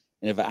room, and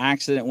if an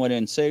accident would have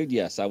ensued,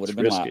 yes, I would have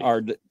been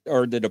liable,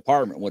 or the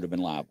department would have been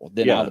liable.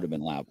 Then I would have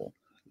been liable.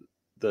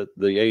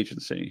 The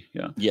agency,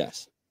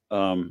 yes,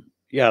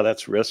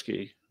 that's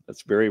risky.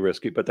 That's very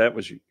risky. But that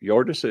was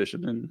your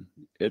decision, and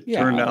it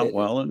turned out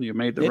well, and you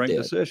made the right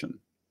decision.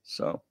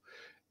 So,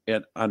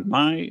 and on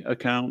my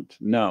account,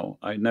 no,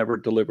 I never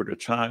delivered a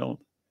child.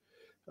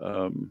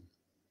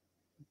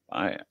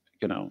 I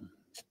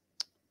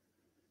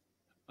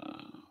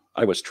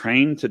was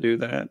trained to do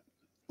that.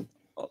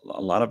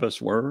 A lot of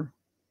us were.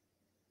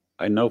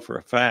 I know for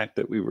a fact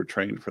that we were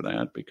trained for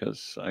that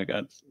because I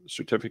got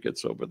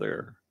certificates over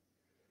there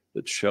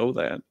that show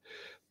that.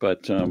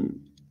 But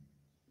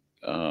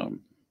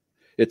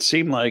it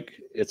seemed like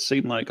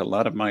a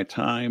lot of my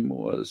time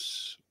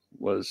was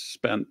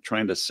spent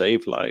trying to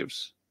save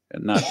lives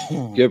and not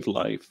give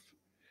life.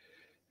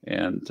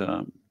 And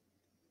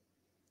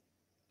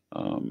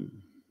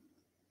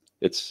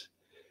it's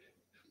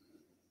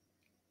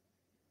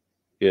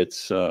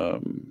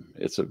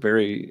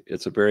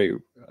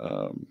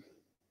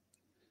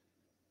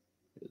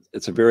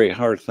a very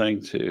hard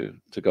thing to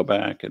go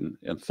back and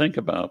think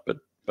about, but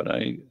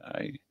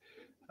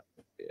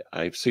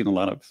I've seen a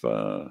lot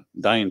of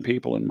dying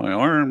people in my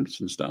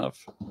arms and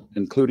stuff,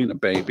 including a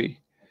baby,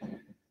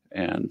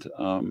 and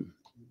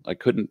I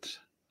couldn't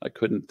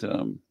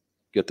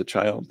get the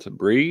child to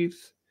breathe.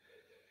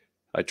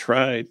 I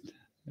tried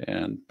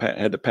and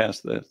had to pass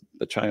the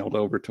child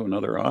over to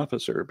another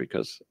officer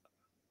because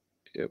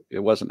it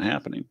wasn't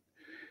happening.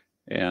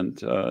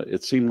 And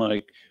it seemed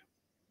like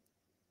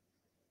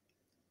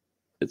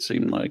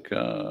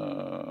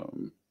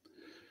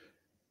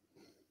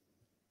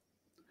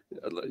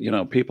you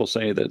know, people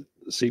say that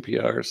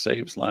CPR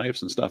saves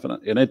lives and stuff,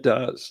 and it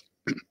does,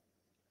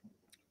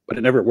 but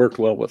it never worked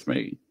well with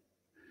me.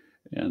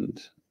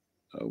 And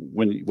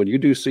when you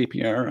do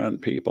CPR on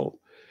people,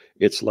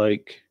 it's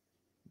like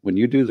when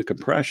you do the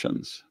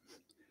compressions,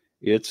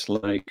 it's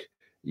like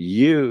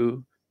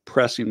you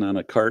pressing on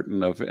a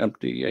carton of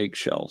empty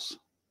eggshells,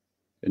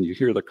 and you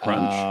hear the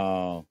crunch.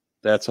 Oh,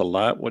 That's a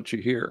lot what you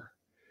hear.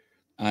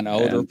 on And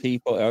elderly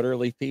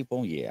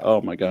people, yeah.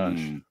 oh my gosh,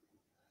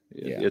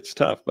 Yeah. it's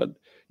tough, but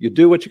you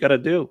do what you got to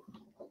do.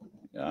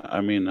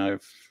 I mean,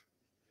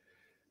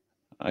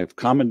 I've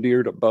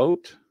commandeered a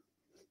boat.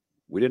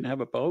 We didn't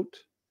have a boat.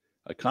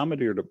 I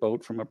commandeered a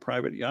boat from a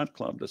private yacht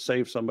club to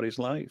save somebody's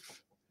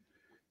life,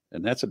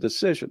 and that's a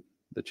decision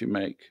that you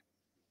make.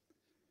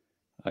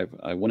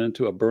 I went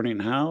into a burning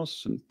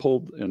house and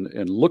pulled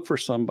and looked for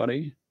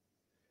somebody,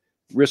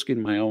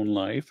 risking my own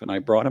life, and I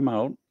brought him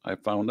out. I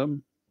found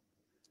him,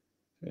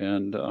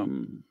 and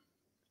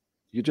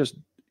you just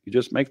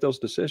make those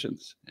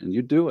decisions, and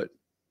you do it,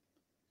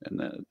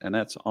 and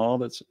that's all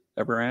that's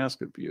ever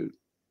asked of you,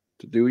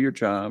 to do your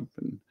job.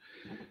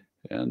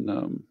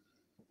 And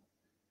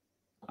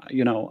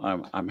you know,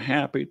 I'm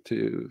happy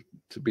to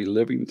be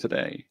living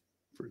today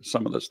for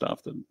some of the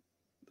stuff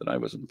that I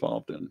was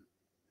involved in.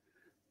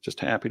 Just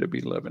happy to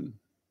be living.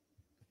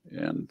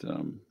 And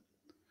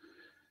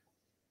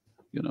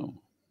you know,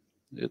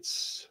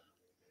 it's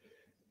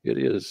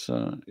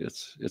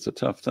a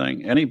tough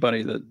thing.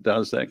 Anybody that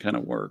does that kind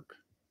of work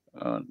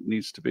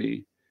needs to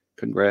be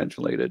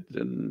congratulated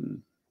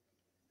and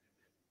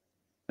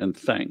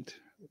thanked,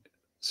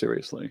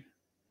 seriously.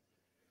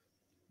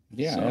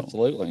 Yeah, So,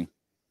 absolutely.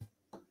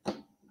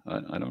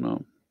 I don't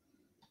know.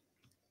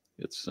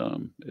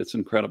 It's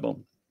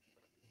incredible.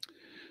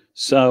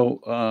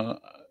 So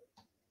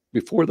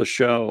before the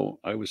show,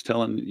 I was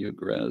telling you,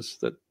 Grez,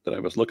 that I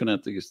was looking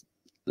at this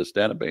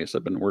database.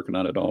 I've been working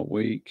on it all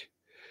week,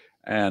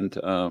 and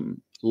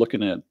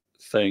looking at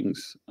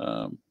things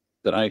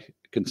that I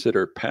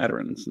consider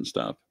patterns and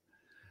stuff.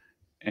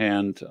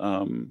 And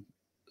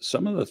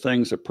some of the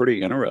things are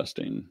pretty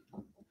interesting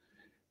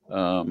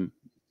that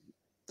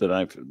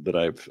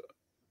I've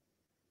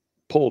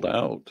pulled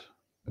out,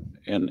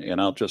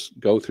 and I'll just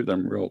go through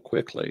them real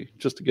quickly,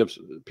 just to give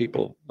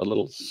people a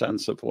little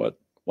sense of what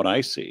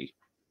I see.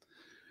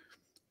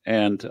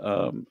 And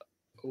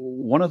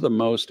one of the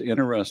most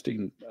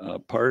interesting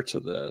parts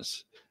of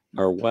this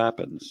are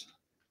weapons.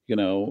 You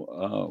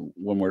know,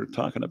 when we're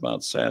talking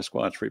about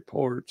Sasquatch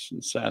reports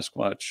and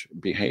Sasquatch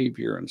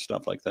behavior and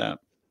stuff like that,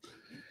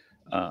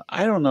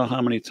 I don't know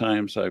how many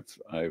times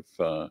I've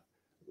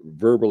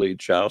verbally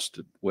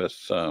jousted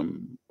with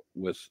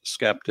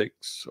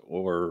skeptics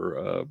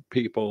or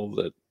people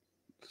that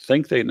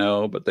think they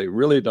know, but they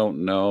really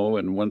don't know.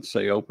 And once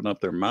they open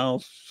up their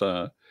mouth,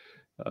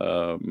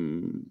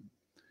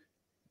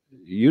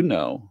 you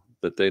know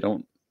that they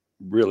don't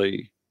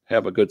really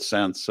have a good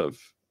sense of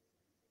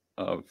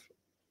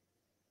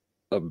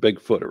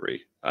Bigfootery.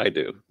 I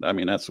do. I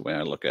mean, that's the way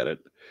I look at it.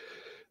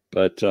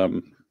 But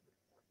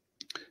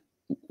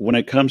when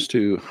it comes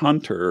to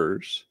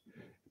hunters,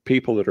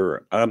 people that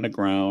are on the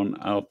ground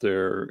out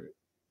there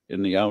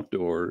in the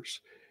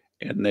outdoors,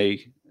 and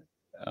they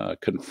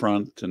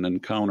confront and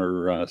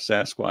encounter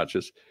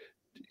Sasquatches,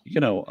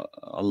 you know,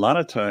 a lot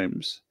of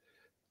times,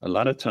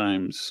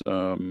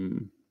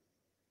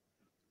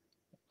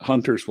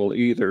 hunters will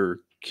either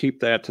keep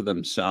that to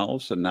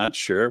themselves and not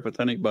share it with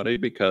anybody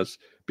because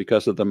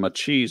of the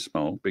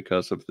machismo,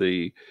 because of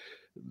the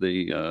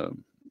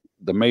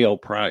male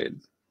pride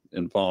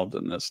involved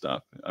in this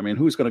stuff. I mean,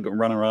 who's going to go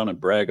run around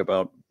and brag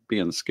about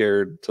being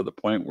scared to the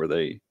point where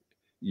they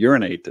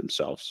urinate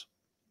themselves?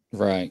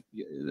 Right.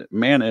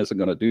 Man isn't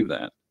going to do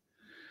that.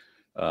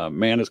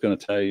 Man is going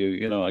to tell you,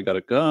 you know, I got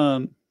a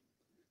gun.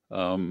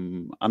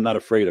 I'm not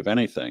afraid of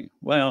anything.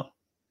 Well,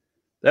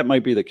 that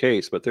might be the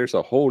case, but there's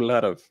a whole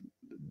lot of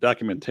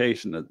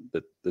documentation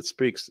that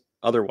speaks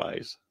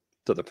otherwise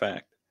to the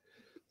fact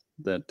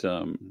that,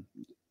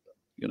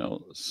 you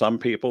know, some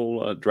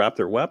people drop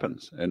their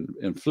weapons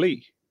and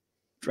flee,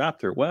 drop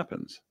their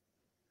weapons.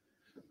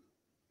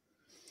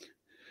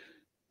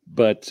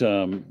 But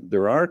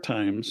there are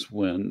times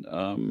when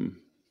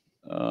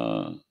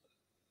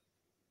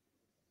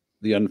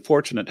the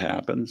unfortunate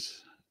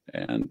happens,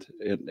 and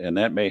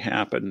that may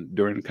happen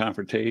during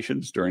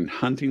confrontations, during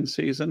hunting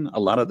season. A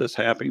lot of this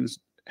happens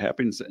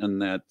in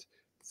that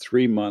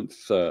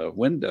 3-month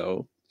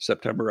window: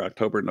 September,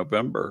 October,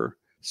 November,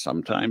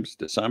 sometimes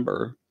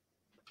December,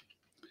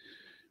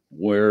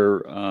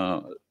 where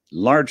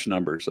large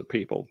numbers of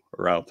people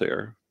are out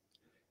there,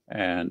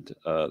 and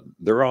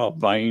they're all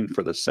vying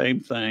for the same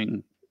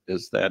thing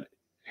as that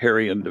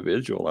hairy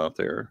individual out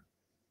there,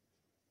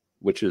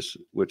 which is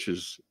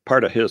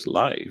part of his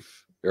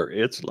life, or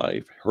its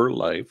life, her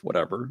life,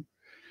 whatever.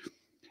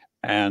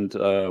 And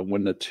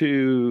when the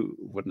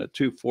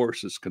two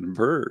forces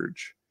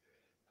converge,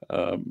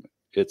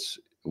 it's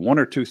one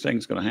or two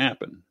things going to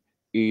happen.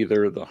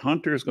 Either the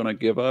hunter is going to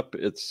give up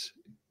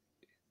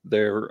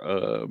their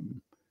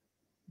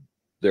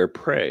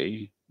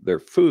prey, their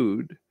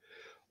food,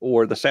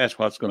 or the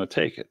Sasquatch's going to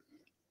take it.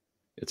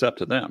 It's up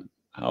to them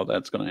how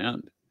that's going to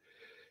end.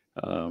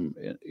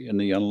 In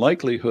the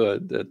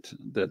unlikelihood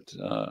that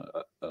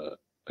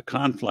a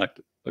conflict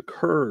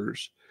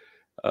occurs,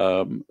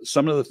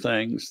 some of the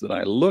things that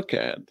I look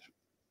at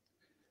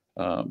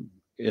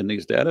in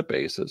these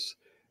databases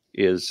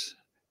is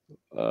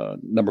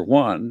number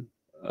one,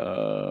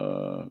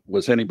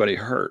 was anybody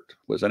hurt?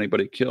 Was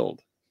anybody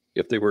killed?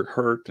 If they were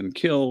hurt and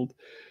killed,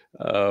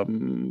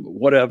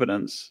 what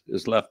evidence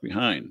is left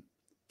behind?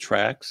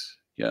 Tracks,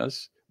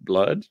 yes.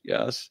 Blood,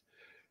 yes.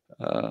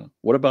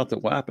 What about the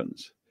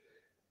weapons?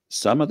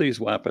 Some of these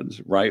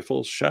weapons,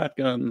 rifles,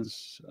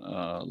 shotguns,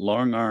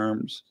 long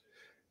arm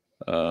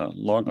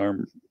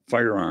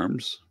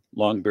firearms,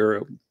 long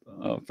barrel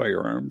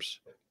firearms,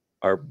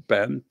 are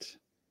bent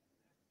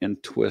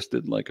and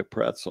twisted like a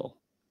pretzel.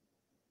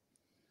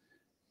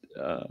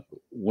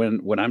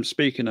 When I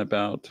speak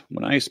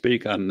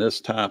on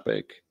this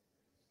topic,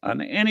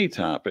 on any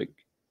topic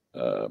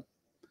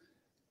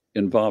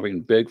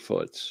involving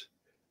Bigfoots,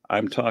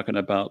 I'm talking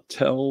about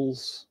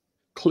tells,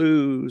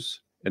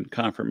 clues, and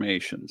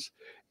confirmations.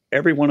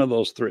 Every one of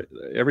those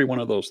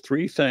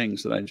three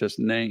things that I just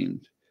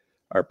named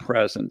are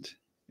present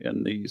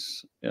in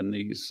these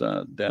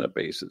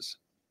databases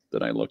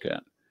that I look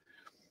at.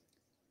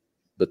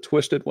 The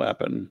twisted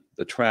weapon,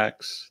 the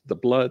tracks, the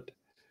blood,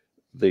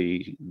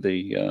 the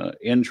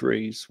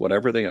injuries,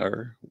 whatever they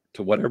are,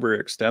 to whatever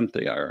extent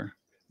they are,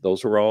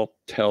 those are all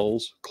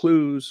tells,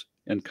 clues,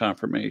 and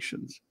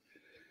confirmations.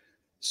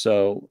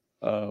 So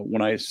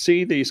when I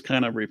see these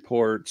kind of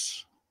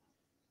reports,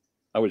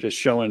 I was just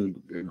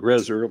showing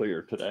Grizz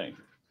earlier today.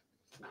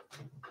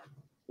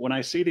 When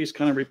I see these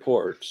kind of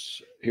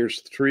reports,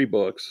 here's 3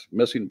 books,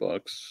 missing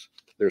books.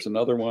 There's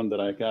another one that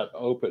I got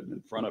open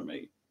in front of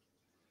me.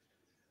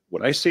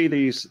 When I see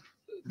these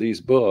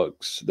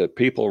books that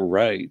people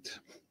write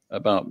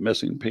about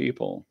missing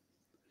people,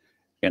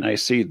 and I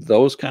see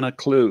those kind of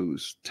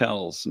clues,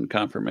 tells, and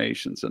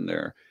confirmations in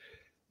there,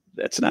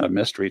 that's not a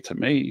mystery to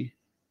me.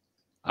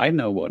 I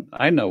know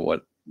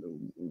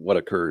what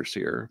occurs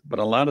here, but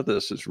a lot of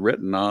this is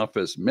written off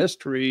as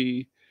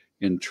mystery,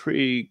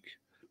 intrigue,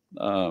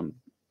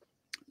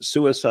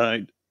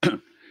 suicide.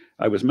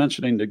 I was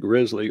mentioning to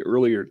Grizzly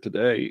earlier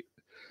today,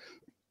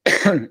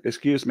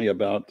 excuse me,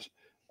 about,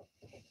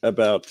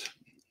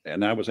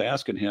 and I was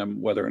asking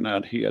him whether or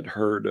not he had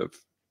heard of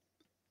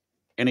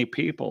any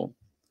people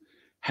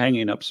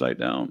hanging upside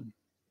down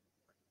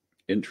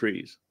in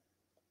trees.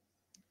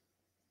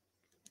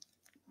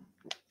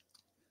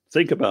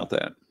 Think about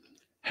that.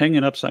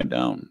 Hanging upside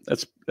down.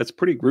 That's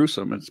pretty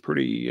gruesome. It's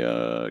pretty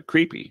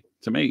creepy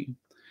to me.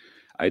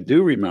 I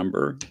do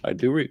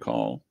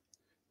recall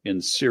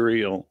in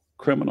serial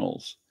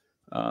criminals,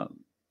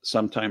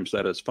 sometimes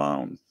that is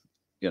found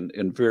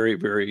in very,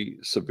 very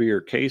severe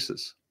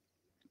cases.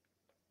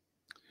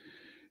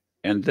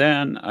 And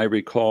then I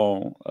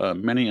recall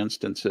many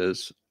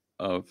instances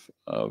of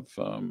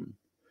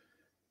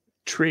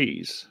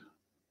trees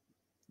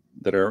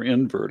that are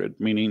inverted,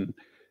 meaning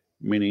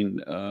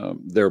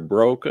they're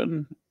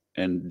broken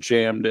and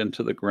jammed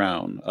into the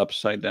ground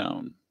upside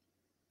down.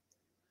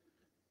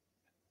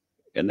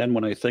 And then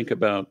when I think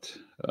about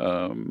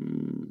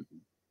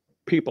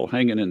people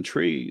hanging in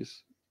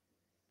trees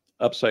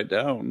upside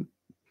down,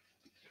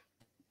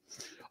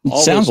 it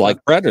sounds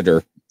like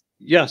Predator.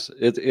 Yes,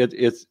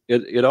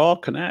 it all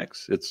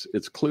connects.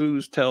 It's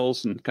clues,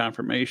 tells, and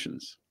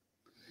confirmations.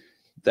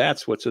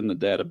 That's what's in the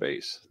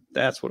database.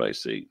 That's what I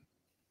see.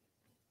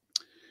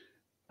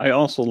 I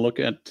also look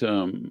at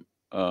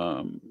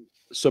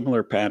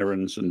similar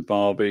patterns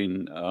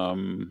involving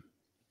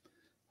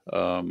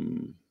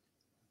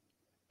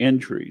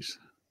injuries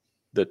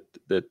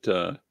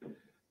that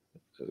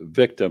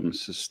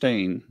victims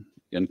sustain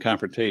in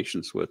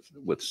confrontations with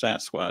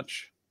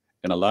Sasquatch,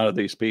 and a lot of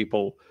these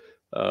people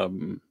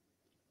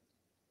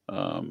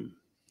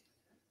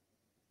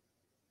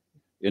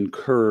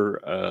incur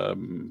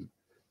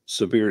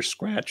severe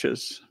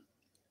scratches.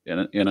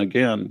 And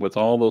again, with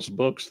all those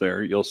books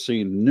there, you'll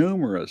see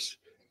numerous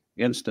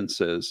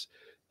instances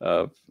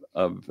of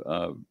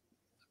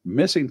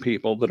missing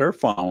people that are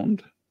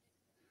found,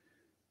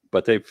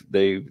 but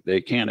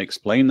they can't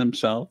explain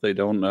themselves. They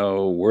don't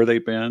know where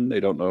they've been. They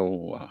don't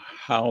know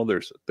how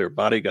their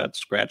body got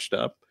scratched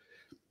up.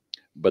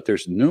 But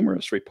there's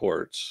numerous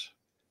reports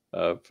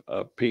of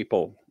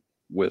people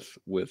with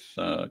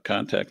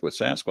contact with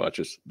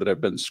Sasquatches that have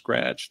been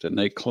scratched, and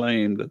they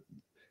claim that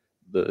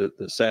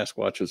the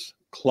Sasquatch's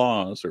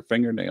claws or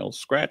fingernails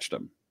scratched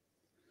them,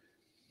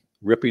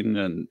 ripping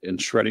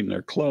and shredding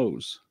their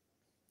clothes.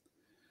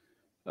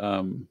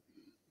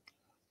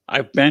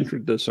 I've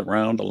bantered this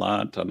around a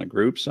lot on the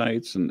group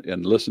sites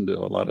and listened to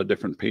a lot of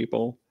different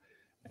people,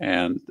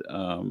 and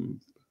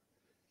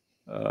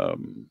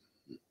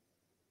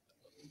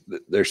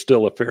there's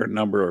still a fair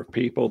number of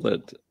people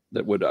that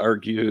would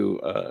argue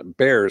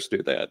bears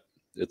do that.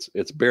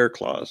 It's bear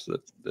claws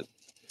that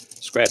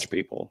scratch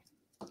people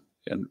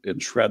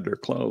and shred their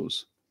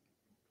clothes.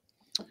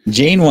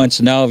 Gene wants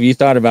to know if you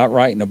thought about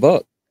writing a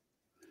book.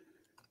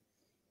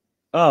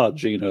 Oh,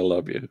 Gene, I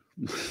love you.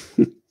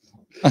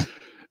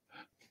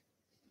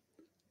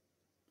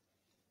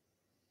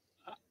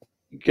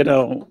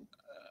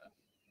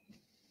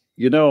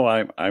 you know,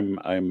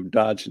 I'm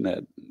dodging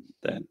that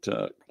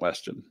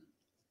question,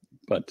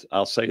 but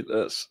I'll say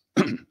this: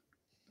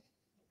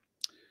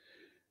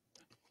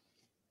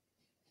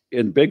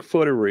 in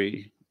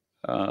Bigfootery,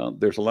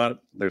 there's a lot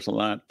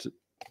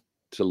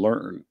to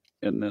learn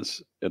in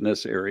this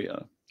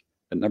area.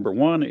 And number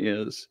one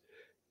is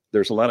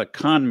there's a lot of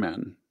con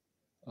men,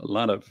 a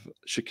lot of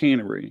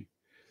chicanery,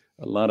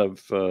 a lot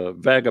of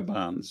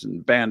vagabonds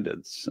and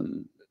bandits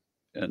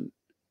and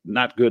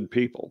not good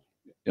people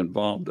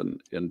involved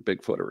in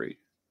Bigfootery,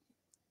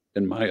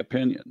 in my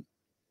opinion.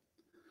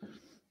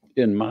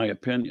 In my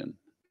opinion,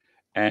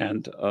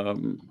 and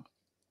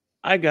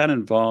I got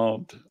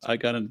involved. I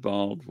got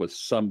involved with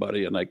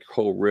somebody, and I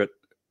co-wrote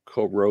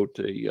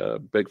a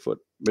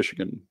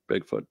Michigan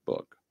Bigfoot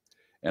book.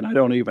 And I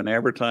don't even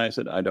advertise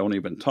it. I don't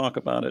even talk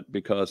about it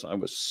because I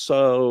was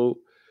so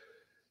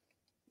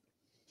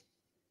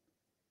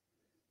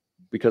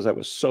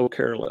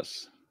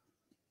careless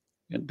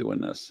in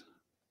doing this,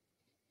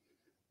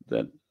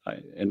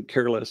 and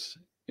careless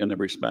in the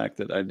respect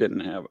that I didn't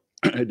have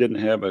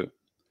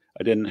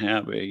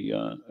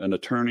an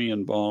attorney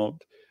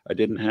involved. I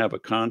didn't have a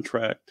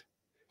contract,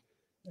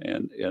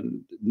 and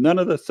none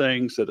of the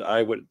things that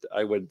I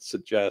would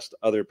suggest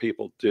other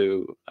people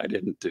do, I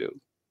didn't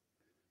do.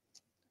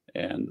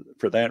 And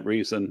for that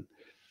reason,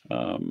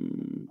 I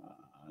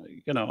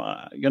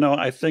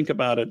think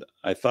about it.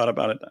 I thought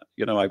about it.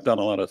 I've done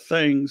a lot of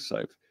things.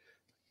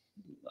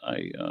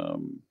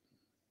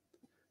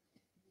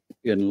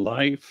 In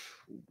life,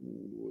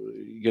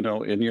 in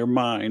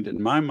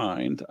my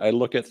mind, I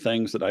look at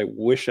things that I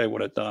wish I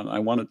would have done. I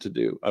wanted to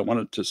do. I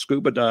wanted to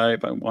scuba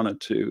dive. I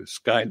wanted to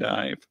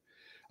skydive.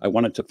 I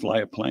wanted to fly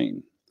a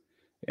plane,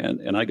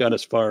 and I got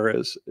as far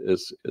as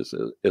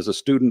a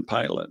student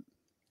pilot.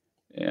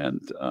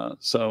 And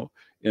so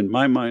in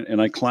my mind,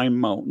 and I climbed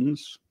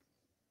mountains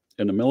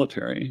in the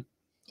military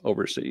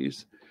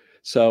overseas.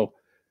 So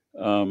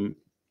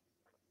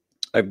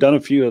I've done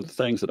a few of the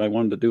things that I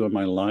wanted to do in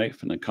my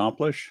life and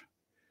accomplish.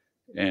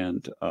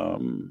 And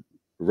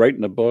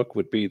writing a book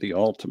would be the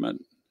ultimate.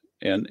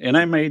 And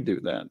I may do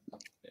that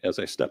as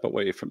I step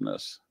away from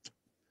this.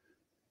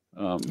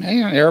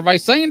 Hey,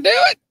 everybody's saying, do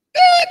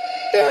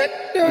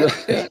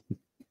it.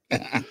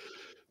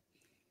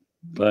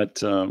 But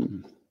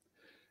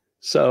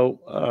so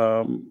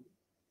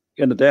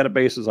in the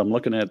databases, I'm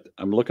looking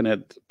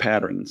at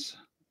patterns.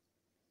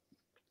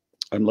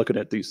 I'm looking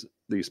at these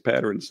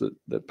patterns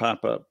that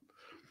pop up,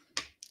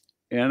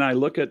 and I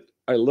look at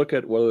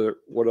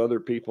what other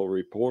people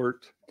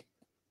report.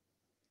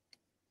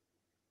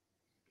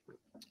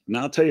 And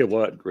I'll tell you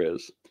what,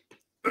 Grizz,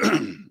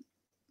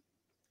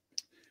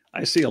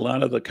 I see a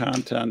lot of the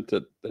content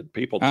that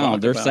people talk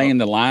about. They're saying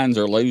the Lions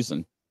are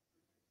losing.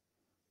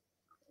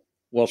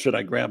 Well, should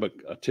I grab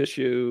a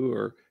tissue,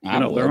 or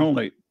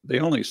they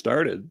only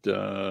started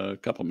a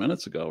couple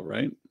minutes ago,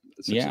 right?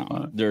 Yeah,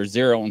 they're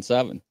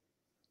 0-7.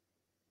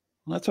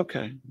 Well, that's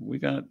okay.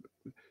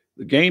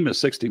 The game is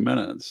 60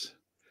 minutes,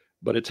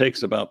 but it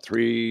takes about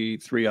three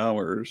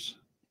hours,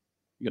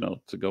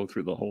 to go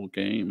through the whole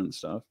game and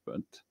stuff.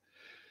 But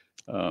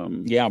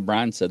yeah,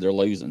 Brian said they're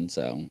losing,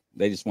 so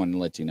they just wanted to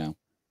let you know.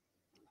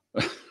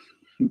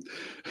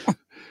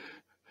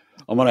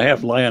 I'm gonna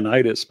have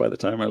Lionitis by the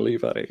time I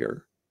leave out of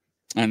here.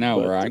 I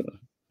know, right?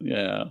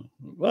 Yeah.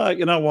 Well,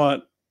 you know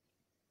what?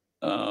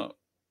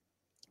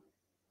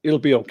 It'll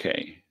be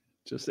okay.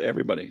 Just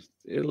everybody,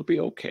 it'll be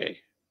okay.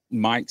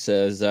 Mike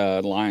says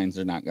Lions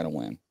are not going to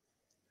win.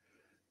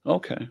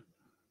 Okay.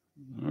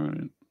 All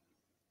right.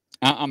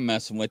 I'm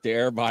messing with you.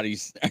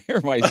 Everybody's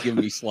giving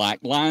me slack.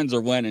 Lions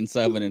are winning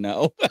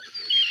 7-0.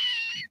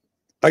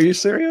 Are you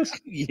serious?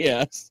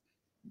 Yes.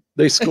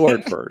 They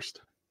scored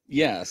first.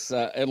 Yes.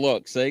 And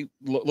look, see,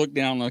 look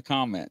down in the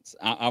comments.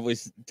 I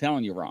was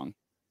telling you wrong.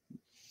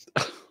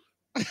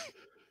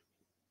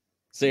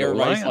 See,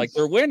 everybody's Lions. like,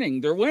 they're winning.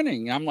 They're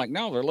winning. I'm like,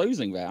 no, they're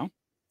losing, Val.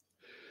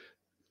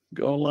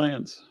 Go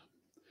Lions.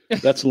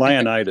 That's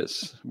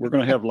Lionitis. We're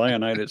going to have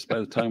Lionitis by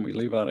the time we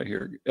leave out of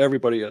here.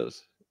 Everybody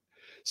is.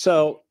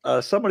 So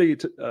somebody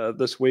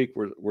this week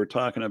we're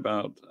talking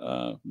about,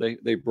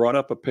 they brought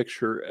up a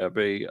picture of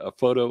a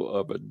photo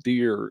of a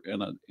deer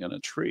in a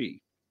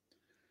tree.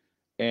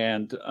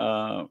 And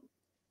a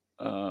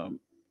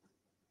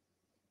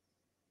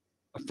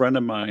friend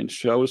of mine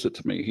shows it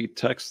to me. He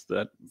texts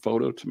that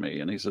photo to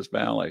me, and he says,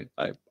 "Val,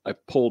 I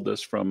pulled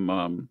this from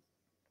a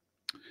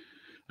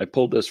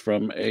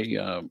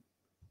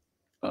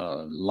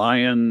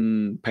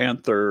lion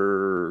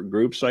panther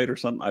group site or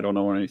something. I don't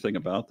know anything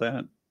about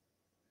that."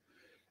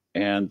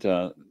 And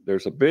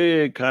there's a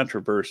big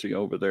controversy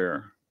over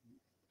there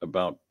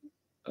about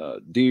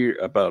deer,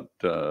 about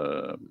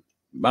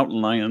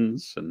mountain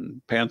lions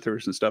and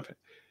panthers and stuff.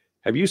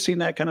 Have you seen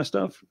that kind of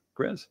stuff,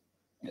 Chris?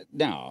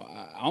 No,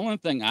 only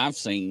thing I've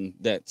seen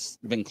that's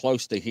been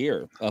close to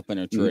here up in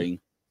a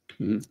tree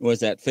was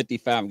that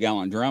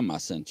 55-gallon drum I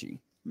sent you.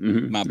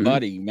 My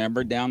buddy,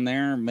 remember down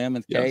there in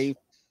Mammoth Cave?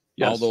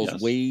 All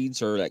those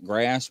weeds or that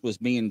grass was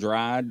being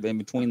dried in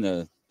between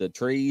the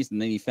trees,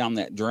 and then he found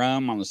that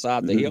drum on the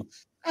side of the hill.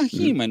 A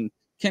human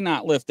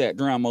cannot lift that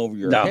drum over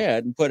your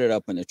head and put it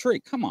up in a tree.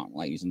 Come on,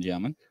 ladies and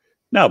gentlemen.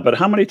 No, but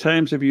how many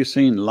times have you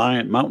seen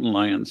mountain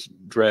lions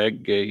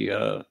drag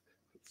a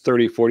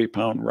 30,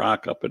 40-pound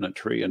rock up in a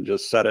tree and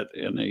just set it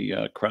in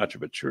a crotch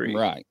of a tree?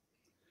 Right.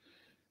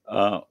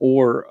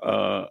 Or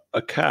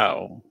a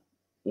cow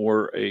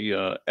or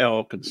a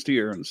elk and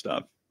steer and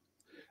stuff.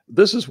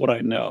 This is what I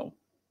know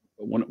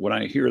when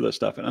I hear this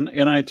stuff. And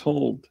I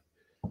told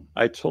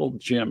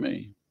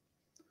Jimmy,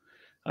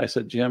 I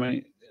said,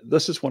 Jimmy,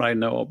 this is what I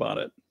know about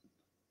it.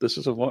 This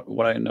is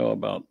what I know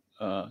about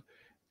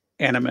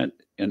animate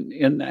and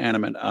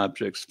inanimate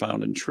objects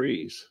found in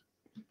trees,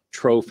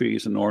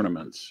 trophies and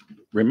ornaments.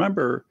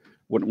 Remember,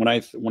 when I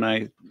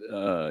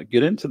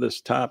get into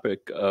this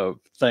topic of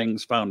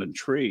things found in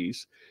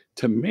trees,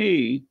 to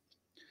me,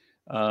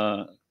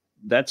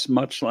 that's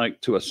much like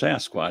to a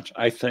Sasquatch.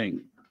 I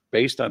think,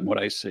 based on what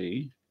I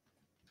see,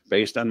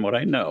 based on what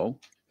I know,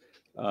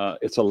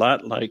 it's a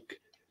lot like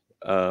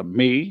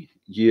me,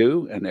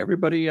 you, and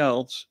everybody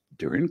else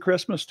during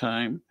Christmas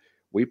time.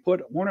 We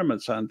put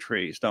ornaments on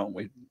trees, don't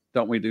we?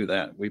 Don't we do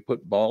that? We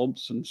put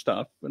bulbs and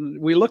stuff, and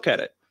we look at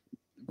it.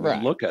 Right.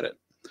 We look at it.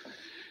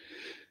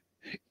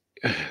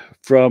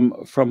 From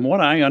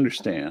what I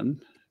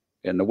understand,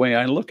 and the way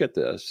I look at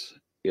this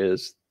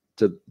is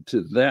to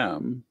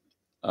them.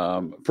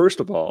 First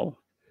of all,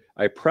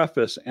 I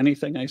preface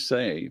anything I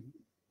say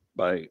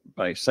by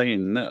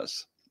saying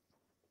this: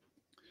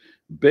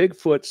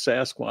 Bigfoot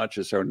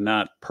Sasquatches are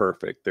not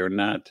perfect.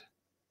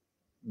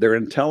 They're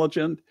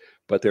intelligent,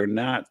 but they're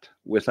not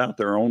without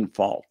their own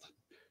fault.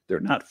 They're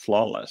not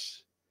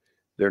flawless.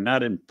 They're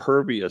not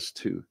impervious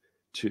to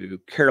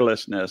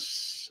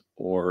carelessness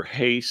or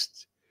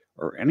haste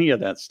or any of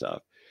that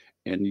stuff.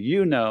 And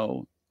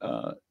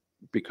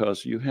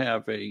because you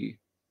have a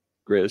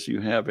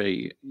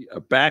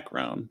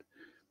background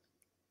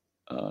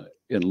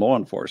in law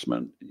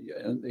enforcement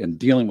and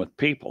dealing with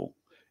people,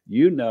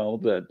 you know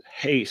that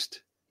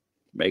haste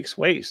makes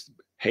waste.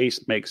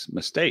 Haste makes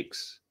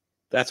mistakes.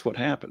 That's what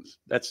happens.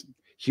 That's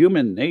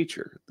human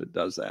nature that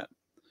does that.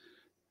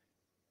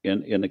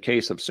 In the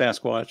case of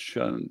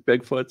Sasquatch and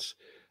Bigfoots,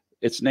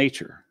 it's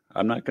nature.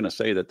 I'm not going to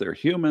say that they're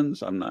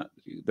humans.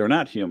 They're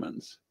not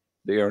humans.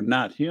 They are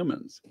not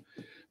humans.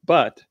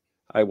 But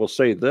I will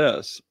say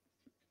this: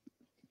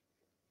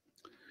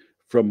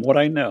 from what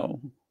I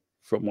know,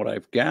 from what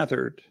I've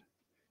gathered,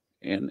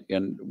 and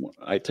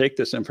I take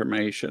this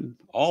information,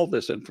 all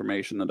this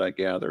information that I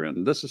gather,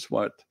 and this is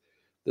what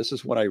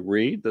I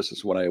read, this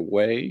is what I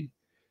weigh,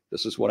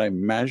 this is what I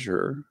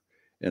measure,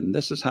 and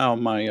this is how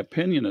my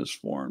opinion is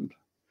formed.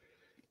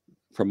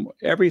 From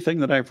everything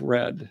that I've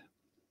read,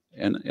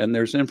 and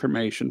there's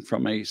information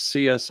from a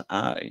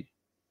CSI.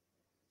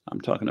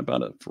 I'm talking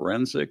about a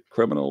forensic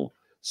criminal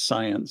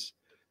science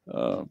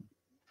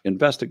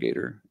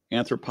investigator,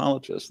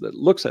 anthropologist that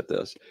looks at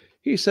this.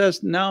 He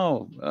says,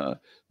 no,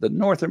 the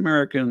North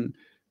American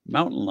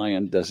mountain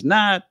lion does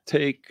not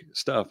take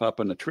stuff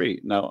up in a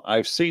tree. Now,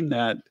 I've seen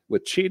that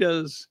with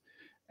cheetahs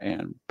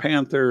and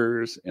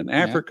panthers in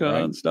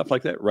Africa and stuff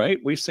like that, right?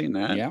 We've seen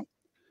that. Yeah.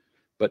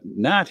 But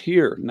not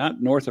here,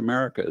 not North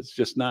America. It's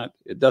just not,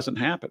 it doesn't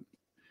happen.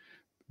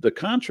 The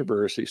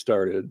controversy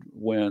started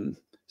when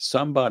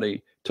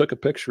somebody took a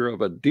picture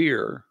of a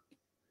deer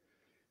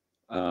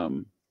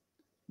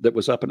that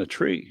was up in a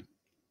tree.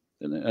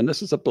 And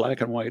this is a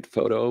black and white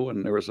photo,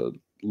 and there was a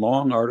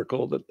long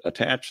article that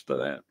attached to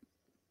that.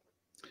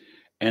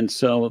 And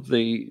so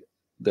the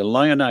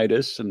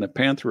Lionitis and the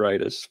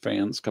Pantheritis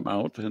fans come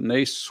out and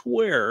they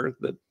swear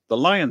that the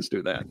lions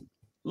do that.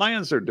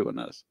 Lions are doing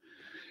this.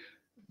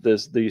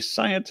 The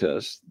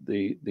scientist,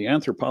 the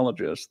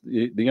anthropologist,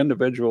 the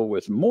individual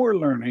with more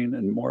learning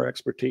and more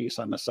expertise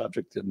on the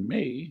subject than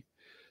me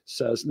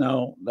says,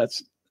 no,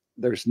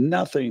 there's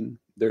nothing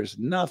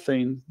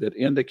that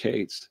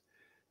indicates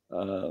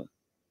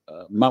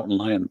mountain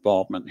lion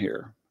involvement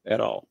here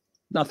at all.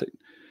 Nothing.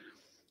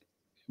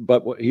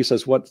 But he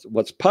says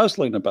what's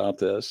puzzling about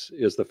this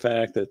is the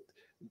fact that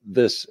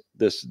this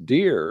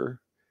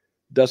deer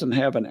doesn't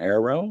have an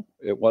arrow.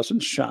 It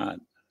wasn't shot.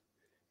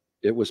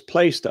 It was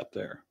placed up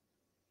there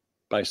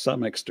by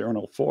some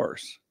external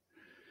force.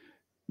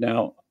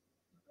 Now,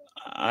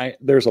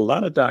 there's a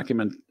lot of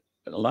documentation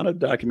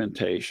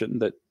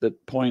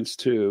that points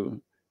to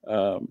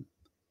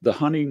the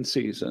hunting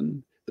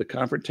season, the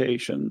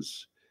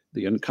confrontations,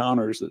 the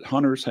encounters that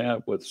hunters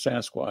have with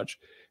Sasquatch,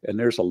 and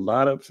there's a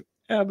lot of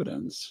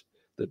evidence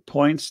that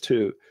points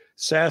to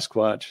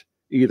Sasquatch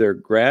either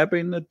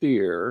grabbing the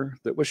deer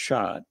that was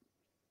shot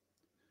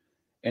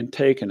and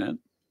taking it.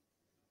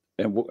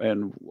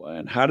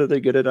 And how do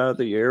they get it out of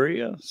the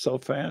area so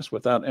fast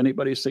without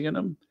anybody seeing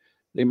them?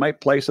 They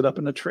might place it up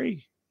in a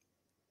tree.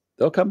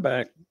 They'll come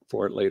back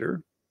for it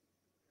later.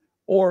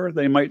 Or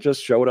they might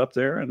just show it up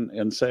there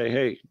and say,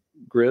 hey,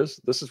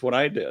 Grizz, this is what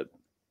I did.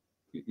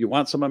 You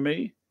want some of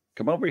me?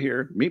 Come over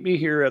here, meet me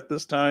here at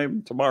this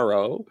time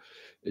tomorrow,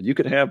 and you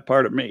can have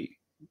part of me.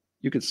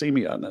 You can see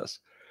me on this.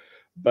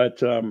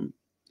 But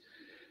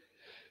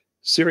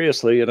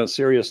seriously, on a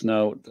serious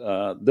note,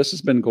 this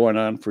has been going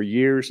on for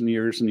years and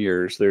years and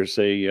years. There's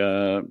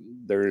a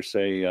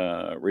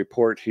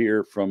report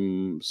here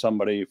from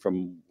somebody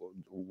from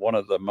one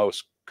of the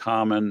most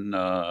common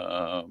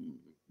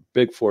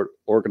Bigfoot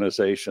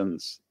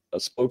organizations, a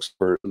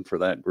spokesperson for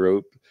that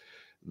group,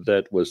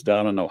 that was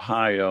down in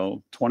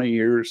Ohio 20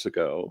 years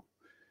ago,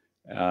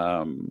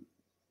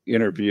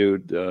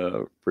 interviewed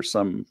for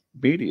some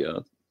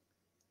media.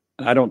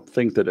 I don't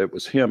think that it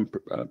was him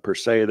per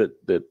se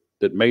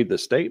that made the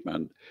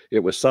statement. It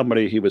was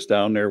somebody he was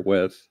down there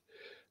with,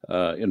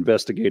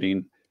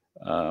 investigating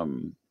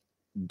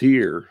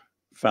deer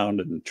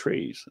found in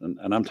trees.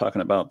 And I'm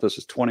talking about, this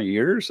is 20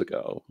 years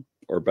ago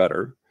or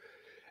better.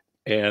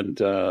 And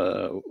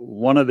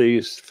one of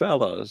these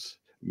fellas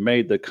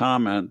made the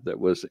comment that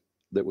was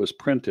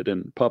printed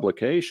in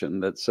publication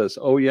that says,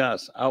 "Oh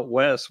yes, out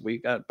west we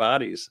got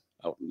bodies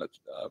out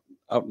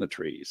in the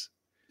trees,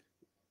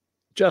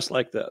 just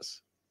like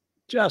this,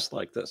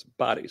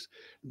 bodies."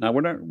 Now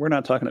we're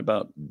not talking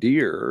about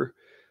deer.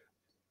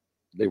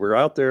 They were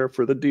out there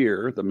for the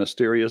deer, the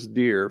mysterious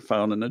deer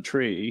found in a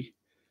tree,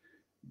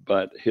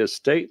 but his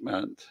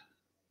statement,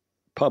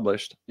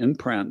 published in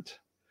print,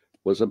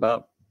 was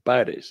about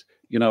bodies.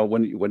 You know,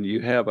 when you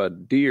have a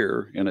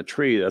deer in a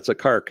tree, that's a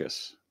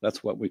carcass.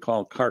 That's what we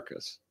call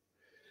carcass.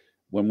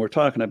 When we're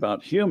talking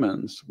about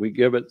humans, we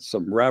give it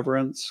some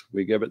reverence,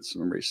 we give it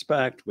some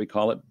respect, we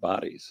call it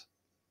bodies.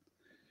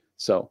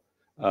 So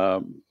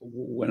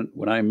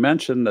when I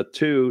mentioned the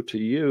two to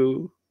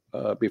you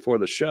before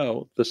the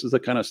show, this is the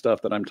kind of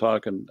stuff that I'm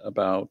talking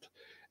about.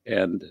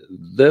 And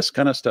this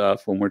kind of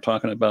stuff, when we're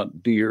talking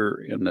about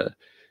deer in the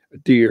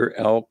deer,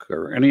 elk,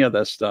 or any of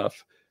that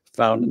stuff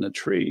found in the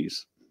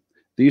trees,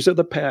 these are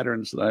the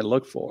patterns that I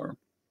look for.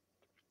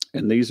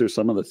 And these are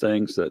some of the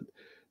things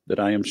that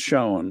I am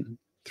shown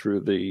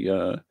through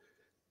the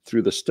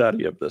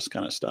study of this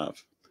kind of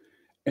stuff.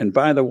 And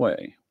by the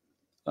way,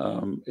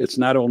 it's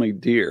not only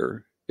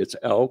deer, it's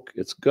elk,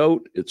 it's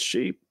goat, it's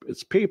sheep,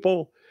 it's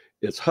people,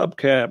 it's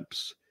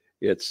hubcaps,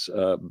 it's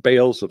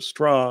bales of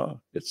straw,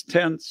 it's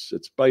tents,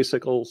 it's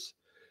bicycles,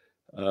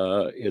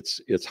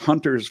 it's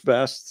hunters'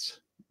 vests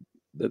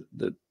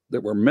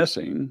that were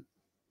missing,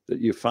 that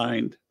you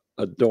find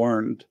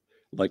adorned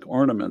like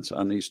ornaments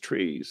on these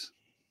trees.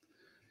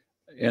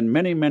 And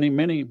many, many,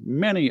 many,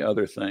 many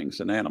other things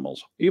and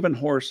animals, even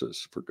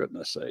horses, for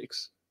goodness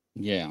sakes.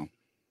 Yeah.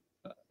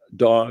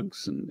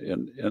 Dogs, and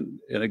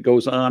it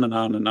goes on and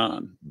on and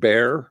on.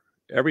 Bear,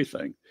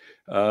 everything.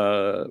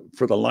 For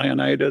the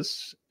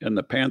Lionitis and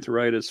the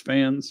Pantheritis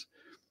fans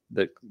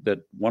that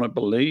want to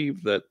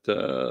believe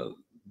that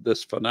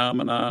this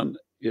phenomenon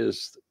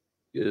is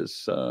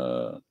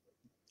the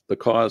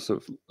cause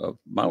of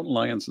mountain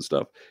lions and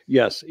stuff.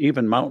 Yes,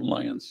 even mountain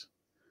lions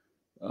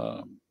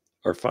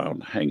are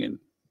found hanging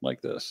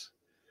like this.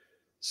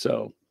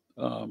 So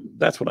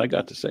that's what I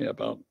got to say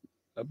about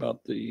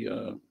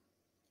the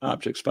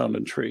objects found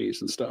in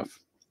trees and stuff.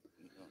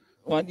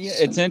 Well, yeah,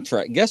 it's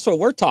interesting. Guess what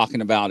we're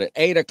talking about at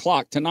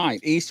 8:00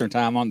 tonight Eastern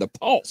time on the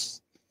Pulse?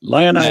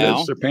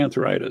 Lionitis or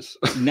Pantheritis?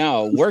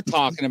 No, we're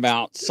talking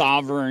about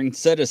sovereign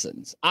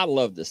citizens. I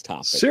love this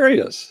topic.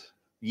 Serious?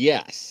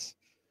 Yes.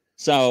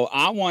 So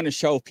I want to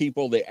show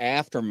people the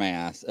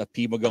aftermath of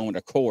people going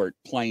to court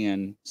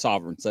playing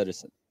sovereign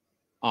citizen.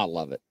 I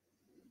love it.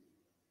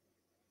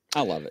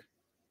 I love it.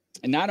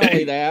 And not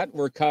only that,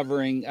 we're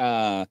covering,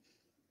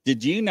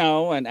 did you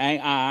know an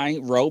AI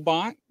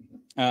robot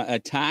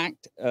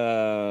attacked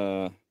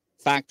a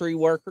factory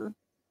worker?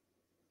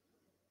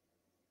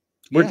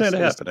 Where did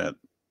that happen at?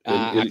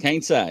 I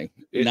can't say.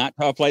 Not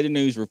till I play the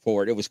news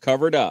report. It was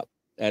covered up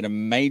at a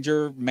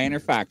major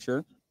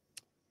manufacturer.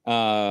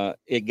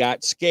 It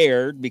got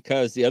scared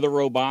because the other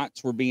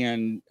robots were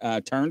being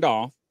turned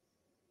off,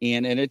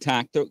 and it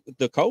attacked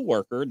the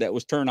co-worker that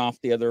was turned off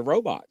the other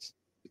robots.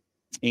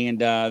 And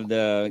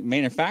the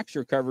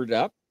manufacturer covered it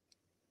up.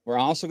 We're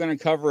also going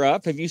to cover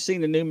up. Have you seen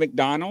the new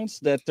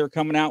McDonald's that they're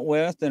coming out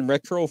with and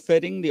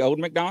retrofitting the old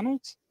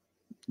McDonald's?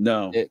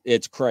 No.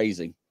 It's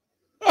crazy.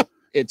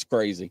 It's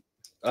crazy.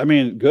 I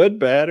mean, good,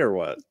 bad, or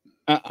what?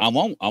 I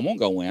won't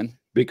go in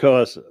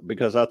because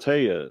I'll tell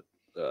you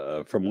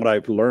from what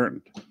I've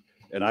learned,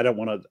 and I don't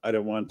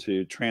want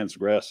to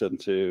transgress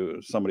into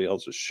somebody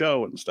else's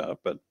show and stuff,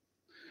 but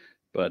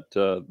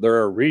there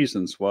are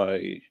reasons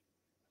why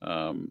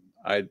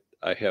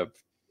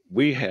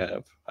we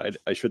have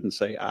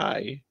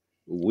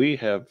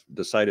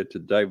decided to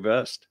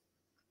divest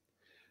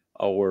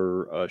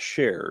our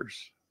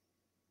shares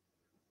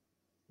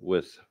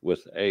with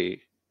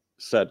a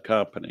said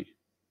company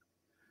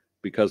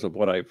because of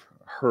what I've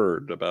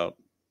heard about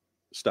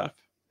stuff.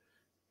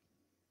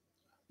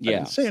 Yeah, I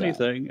didn't say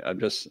anything. I'm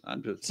just.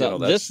 So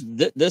this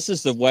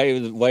is the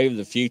wave of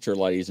the future,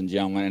 ladies and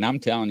gentlemen. And I'm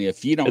telling you,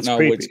 if you don't know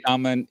creepy. what's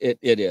coming, it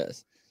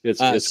is.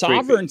 It's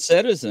sovereign creepy.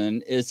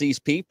 citizen is these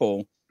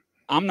people.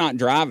 I'm not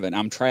driving.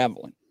 I'm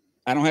traveling.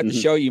 I don't have to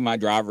show you my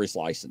driver's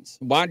license.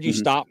 Why did you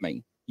stop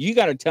me? You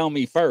got to tell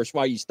me first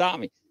why you stopped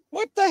me.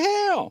 What the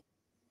hell?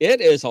 It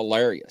is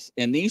hilarious.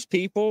 And these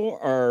people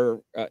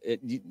are,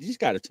 you just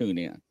got to tune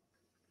in.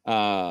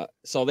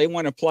 So they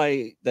want to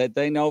play that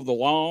they know the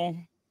law.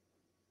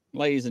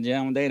 Ladies and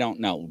gentlemen, they don't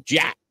know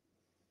jack.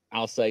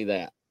 I'll say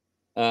that.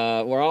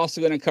 We're also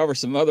going to cover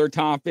some other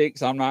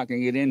topics I'm not going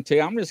to get into.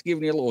 I'm just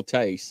giving you a little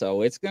taste.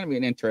 So it's going to be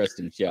an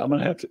interesting show. I'm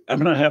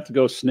gonna have to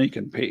go sneak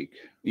and peek.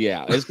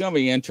 Yeah, it's going to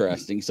be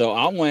interesting. So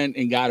I went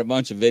and got a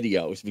bunch of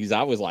videos because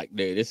I was like,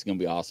 dude, this is going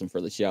to be awesome for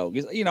the show.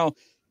 Because, you know,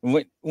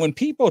 when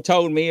people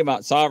told me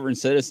about Sovereign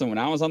Citizen when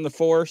I was on the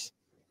force,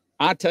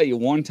 I tell you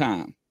one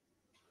time,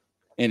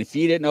 and if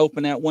you didn't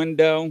open that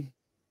window,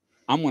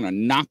 I'm going to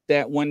knock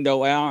that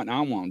window out and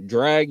I'm going to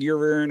drag your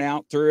rear end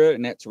out through it.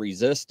 And that's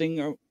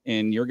resisting.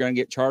 And you're going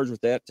to get charged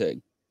with that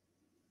too.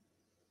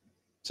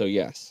 So,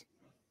 yes.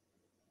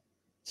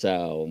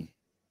 So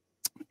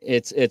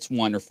it's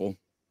wonderful.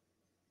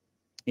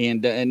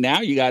 And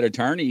now you got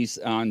attorneys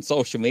on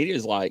social media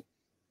is like,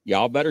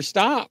 y'all better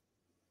stop.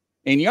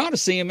 And you ought to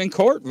see him in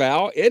court,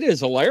 Val. It is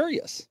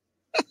hilarious.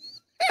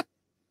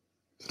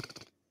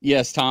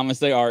 Yes, Thomas,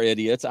 they are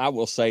idiots. I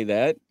will say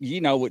that.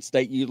 You know what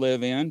state you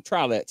live in.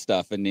 Try that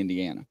stuff in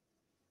Indiana.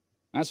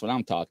 That's what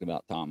I'm talking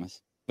about,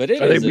 Thomas. But it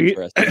is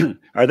interesting.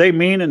 Are they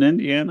mean in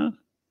Indiana?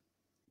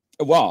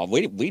 Well,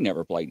 we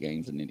never played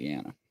games in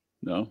Indiana.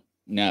 No?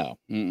 No.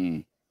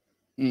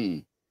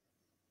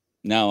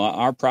 No,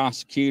 our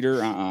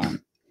prosecutor,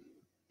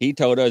 he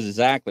told us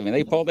exactly. When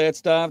they pull that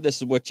stuff, this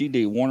is what you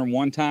do. Warn them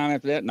one time.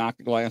 After that, knock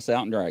the glass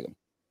out and drag them.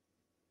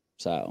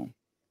 So,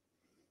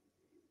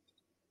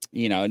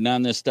 you know,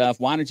 none of this stuff.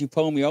 Why did you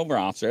pull me over,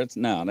 officer? That's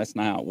not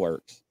how it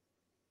works.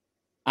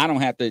 I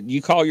don't have to.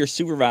 You call your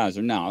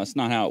supervisor. No, that's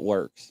not how it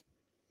works.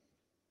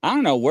 I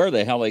don't know where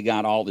the hell they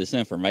got all this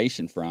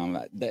information from.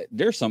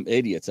 There's some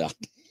idiots out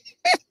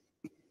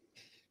there.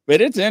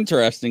 But it's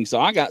interesting.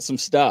 So I got some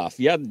stuff.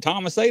 Yeah,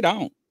 Thomas, they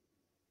don't.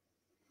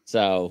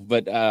 So,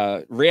 but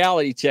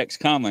reality check's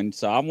coming.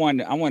 So I want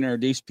to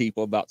introduce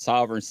people about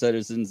sovereign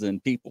citizens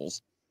and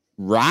people's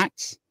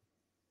rights,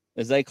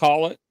 as they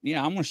call it.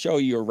 Yeah, I'm going to show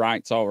you your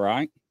rights, all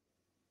right.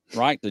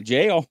 Right to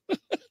jail.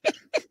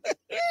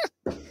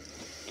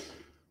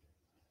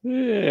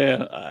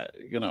 Yeah,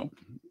 you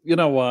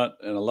know what?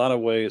 In a lot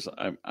of ways,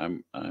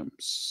 I'm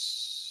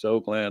so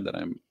glad that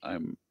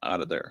I'm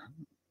out of there.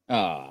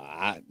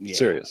 Yeah,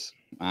 serious.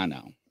 I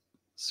know.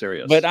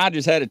 Serious. But I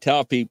just had to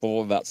tell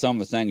people about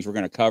some of the things we're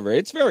going to cover.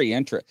 It's very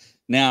interesting.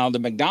 Now, the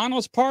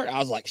McDonald's part, I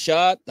was like,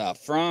 shut the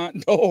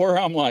front door.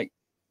 I'm like,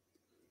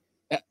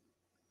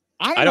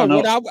 I don't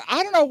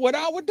know what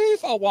I would do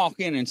if I walk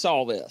in and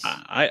saw this.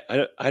 I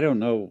don't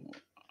know.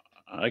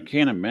 I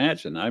can't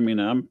imagine. I mean,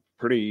 I'm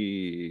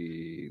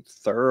pretty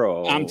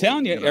thorough. I'm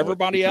telling you,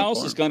 everybody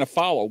else is going to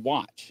follow.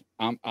 Watch.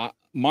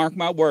 Mark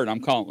my word.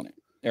 I'm calling it.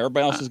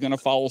 Everybody else is going to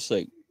follow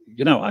suit.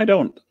 You know, I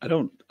don't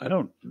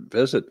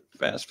visit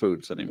fast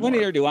foods anymore. Well,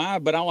 neither do I,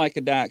 but I like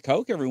a Diet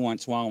Coke every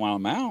once in a while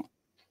I'm out.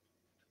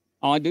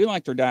 All I do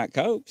like their Diet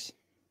Cokes.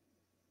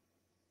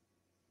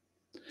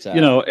 So,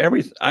 you know,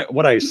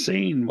 what I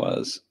seen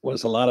was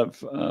a lot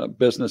of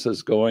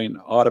businesses going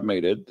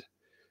automated,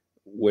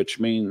 which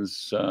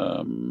means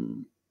a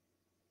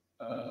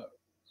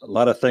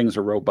lot of things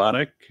are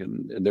robotic,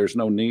 and there's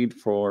no need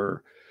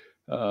for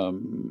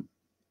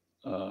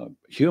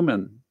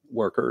human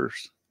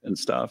workers and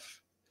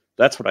stuff.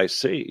 That's what I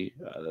see.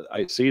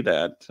 I see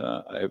that.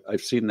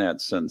 I've seen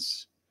that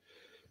since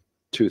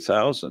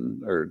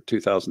 2000 or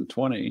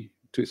 2020,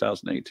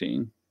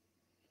 2018.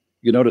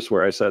 You notice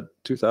where I said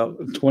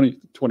 2020,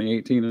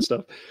 2018 and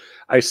stuff.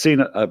 I've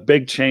seen a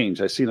big change.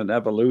 I've seen an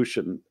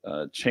evolution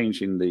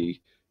changing the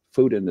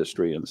food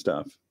industry and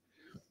stuff.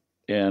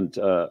 And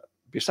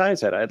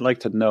besides that, I'd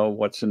like to know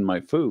what's in my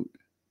food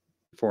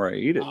before I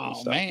eat it.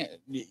 Oh, man.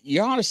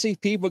 You ought to see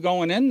people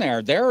going in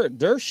there.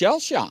 They're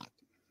shell-shocked.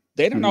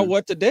 They don't know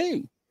what to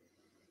do.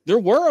 Their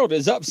world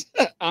is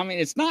upset. I mean,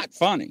 it's not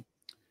funny.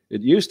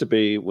 It used to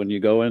be when you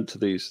go into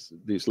these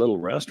little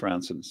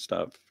restaurants and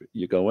stuff,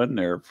 you go in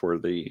there for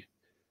the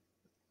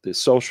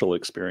social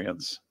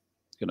experience,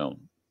 you know,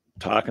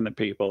 talking to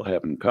people,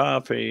 having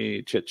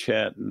coffee,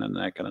 chit-chatting and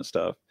that kind of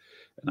stuff.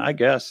 And I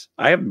guess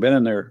I haven't been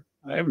in there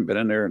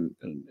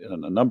in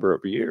a number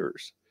of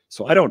years.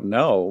 So I don't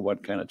know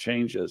what kind of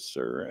changes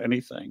or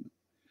anything.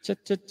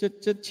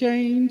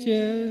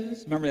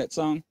 Changes. Remember that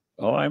song?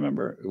 Oh, I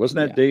remember. Wasn't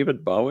that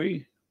David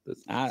Bowie?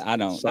 I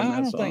don't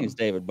think it's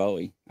David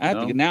Bowie. I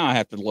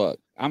have to look.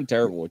 I'm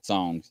terrible with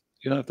songs.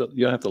 You have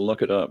to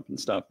look it up and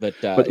stuff. But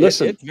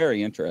listen, it's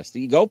very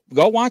interesting. Go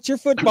watch your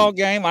football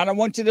game. I don't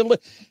want you to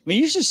look. I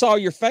mean, you just saw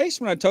your face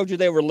when I told you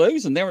they were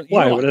losing. They were.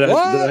 Why?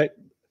 Like,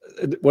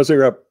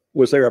 what?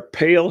 Was there a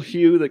pale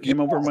hue that came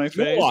over my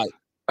face? Like,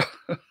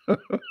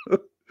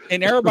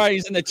 and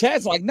everybody's in the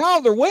chat's like, no,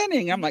 they're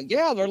winning. I'm like,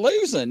 yeah, they're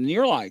losing. And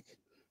you're like,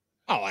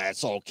 oh,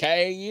 that's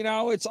okay. You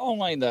know, it's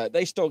only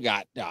they still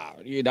got,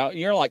 you know,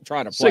 you're like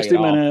trying to play 60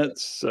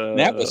 minutes.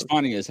 That was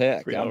funny as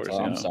heck.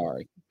 I'm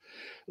sorry.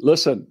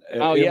 Listen.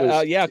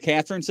 Yeah.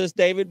 Catherine says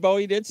David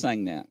Bowie did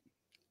sing that.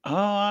 Oh,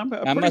 I'm I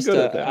pretty must good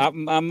at that.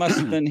 I must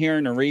have been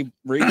hearing a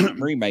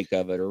remake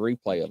of it or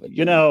replay of it.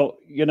 You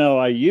know,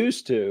 I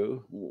used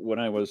to when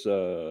I was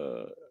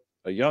a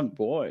young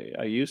boy.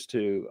 I used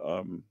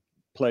to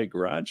play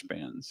garage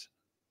bands,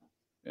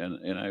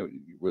 and I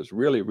was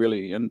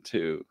really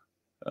into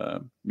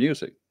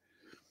music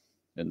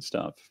and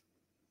stuff.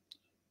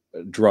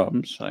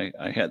 Drums. I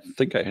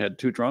think I had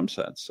two drum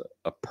sets,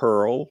 a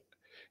Pearl,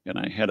 and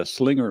I had a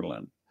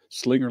Slingerland.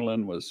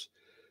 Slingerland was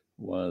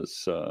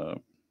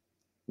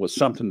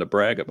something to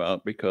brag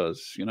about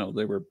because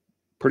they were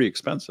pretty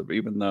expensive,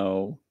 even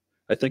though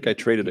I think I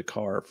traded a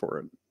car for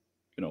it,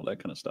 that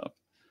kind of stuff.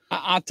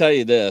 I'll tell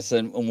you this,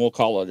 and we'll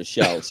call it a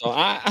show. So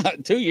I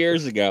 2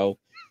 years ago,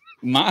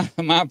 my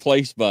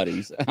place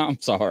buddies, I'm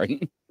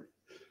sorry,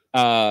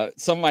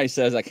 somebody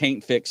says I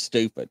can't fix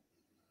stupid.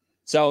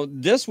 So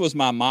this was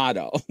my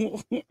motto.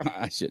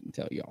 I shouldn't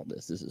tell you all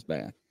this. This is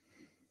bad.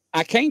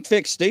 I can't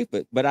fix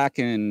stupid, but I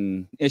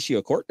can issue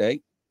a court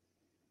date.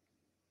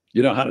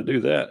 You know how to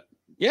do that.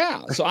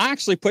 Yeah. So I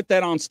actually put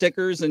that on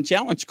stickers and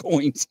challenge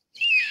coins.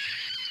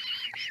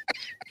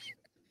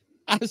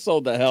 I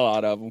sold the hell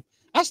out of them.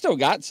 I still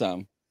got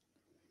some.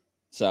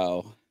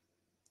 So,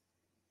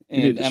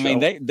 and I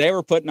mean, they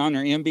were putting on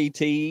their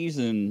MBTs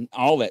and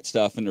all that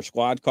stuff in their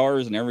squad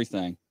cars and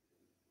everything.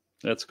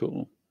 That's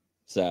cool.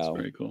 So that's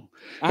very cool.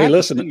 Hey,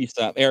 listen, you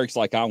stuff. Eric's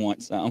like, I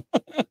want some.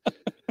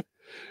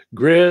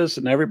 Grizz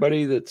and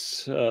everybody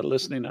that's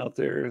listening out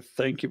there,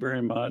 thank you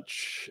very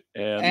much.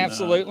 And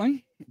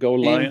absolutely, go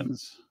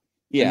Lions.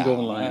 Yeah, go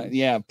Lions.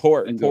 Yeah.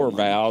 Poor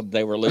Val.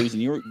 They were losing.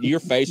 Your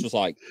face was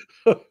like,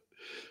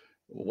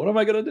 what am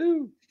I going to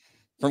do?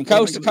 From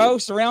coast to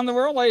coast around the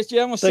world, ladies and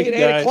gentlemen. See you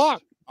at 8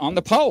 o'clock on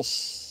the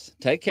Pulse.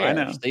 Take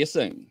care. See you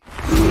soon.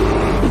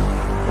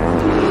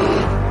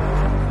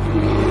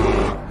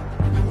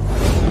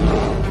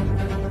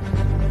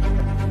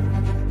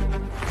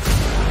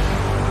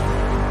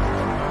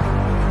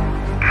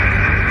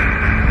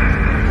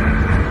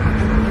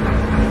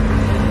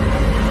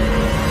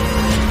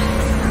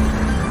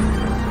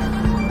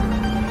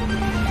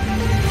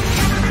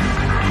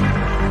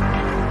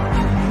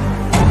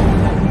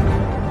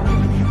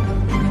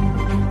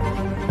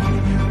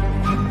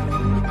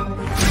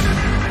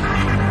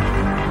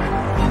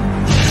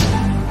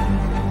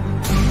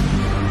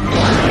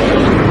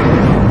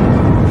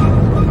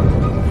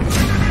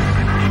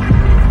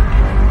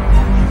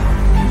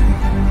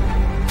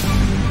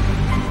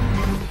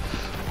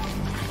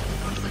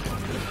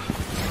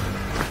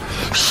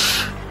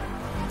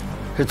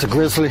 It's a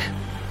grizzly.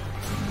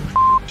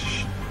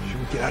 Should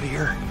we get out of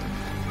here?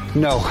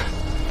 No.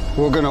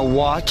 We're gonna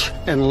watch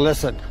and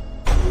listen.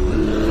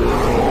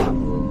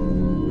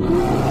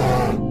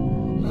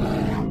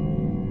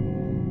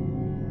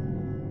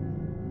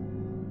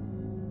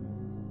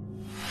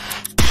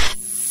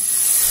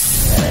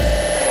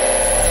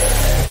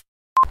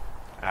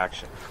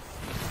 Action.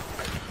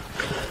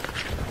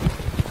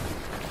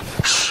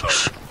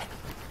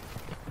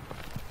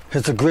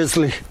 It's a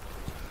grizzly.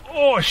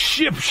 Oh,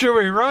 shit, should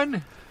we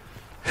run?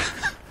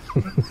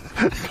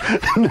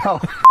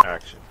 No.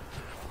 Action.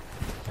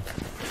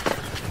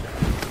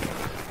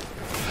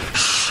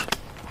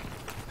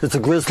 It's a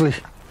grizzly.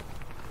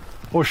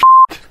 Oh,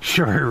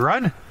 should we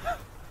run?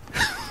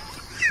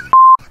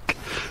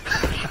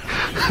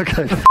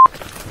 Okay.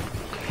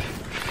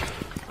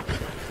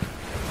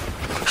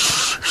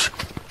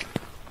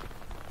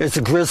 It's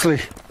a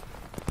grizzly.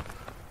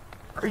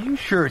 Are you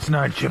sure it's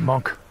not a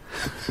chipmunk?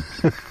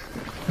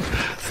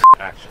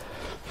 Action.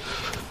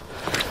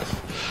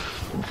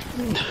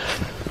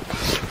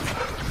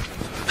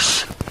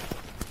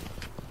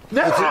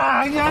 No,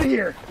 I'm out of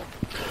here.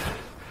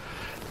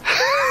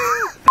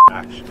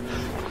 Action.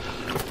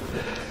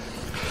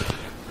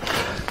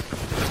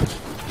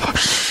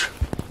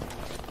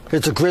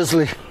 It's a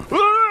grizzly.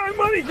 I'm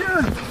out of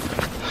here.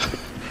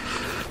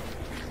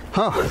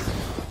 Huh.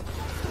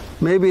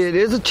 Maybe it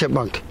is a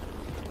chipmunk.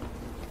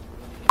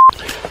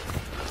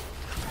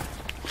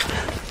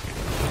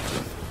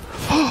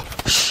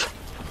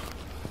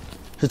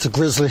 It's a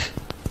grizzly.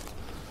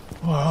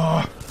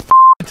 Are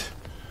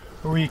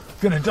we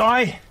gonna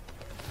die?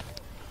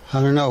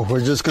 I don't know.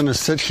 We're just gonna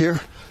sit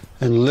here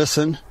and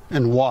listen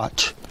and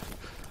watch.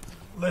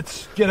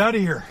 Let's get out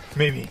of here,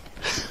 maybe.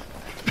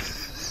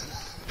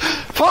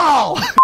 Fall!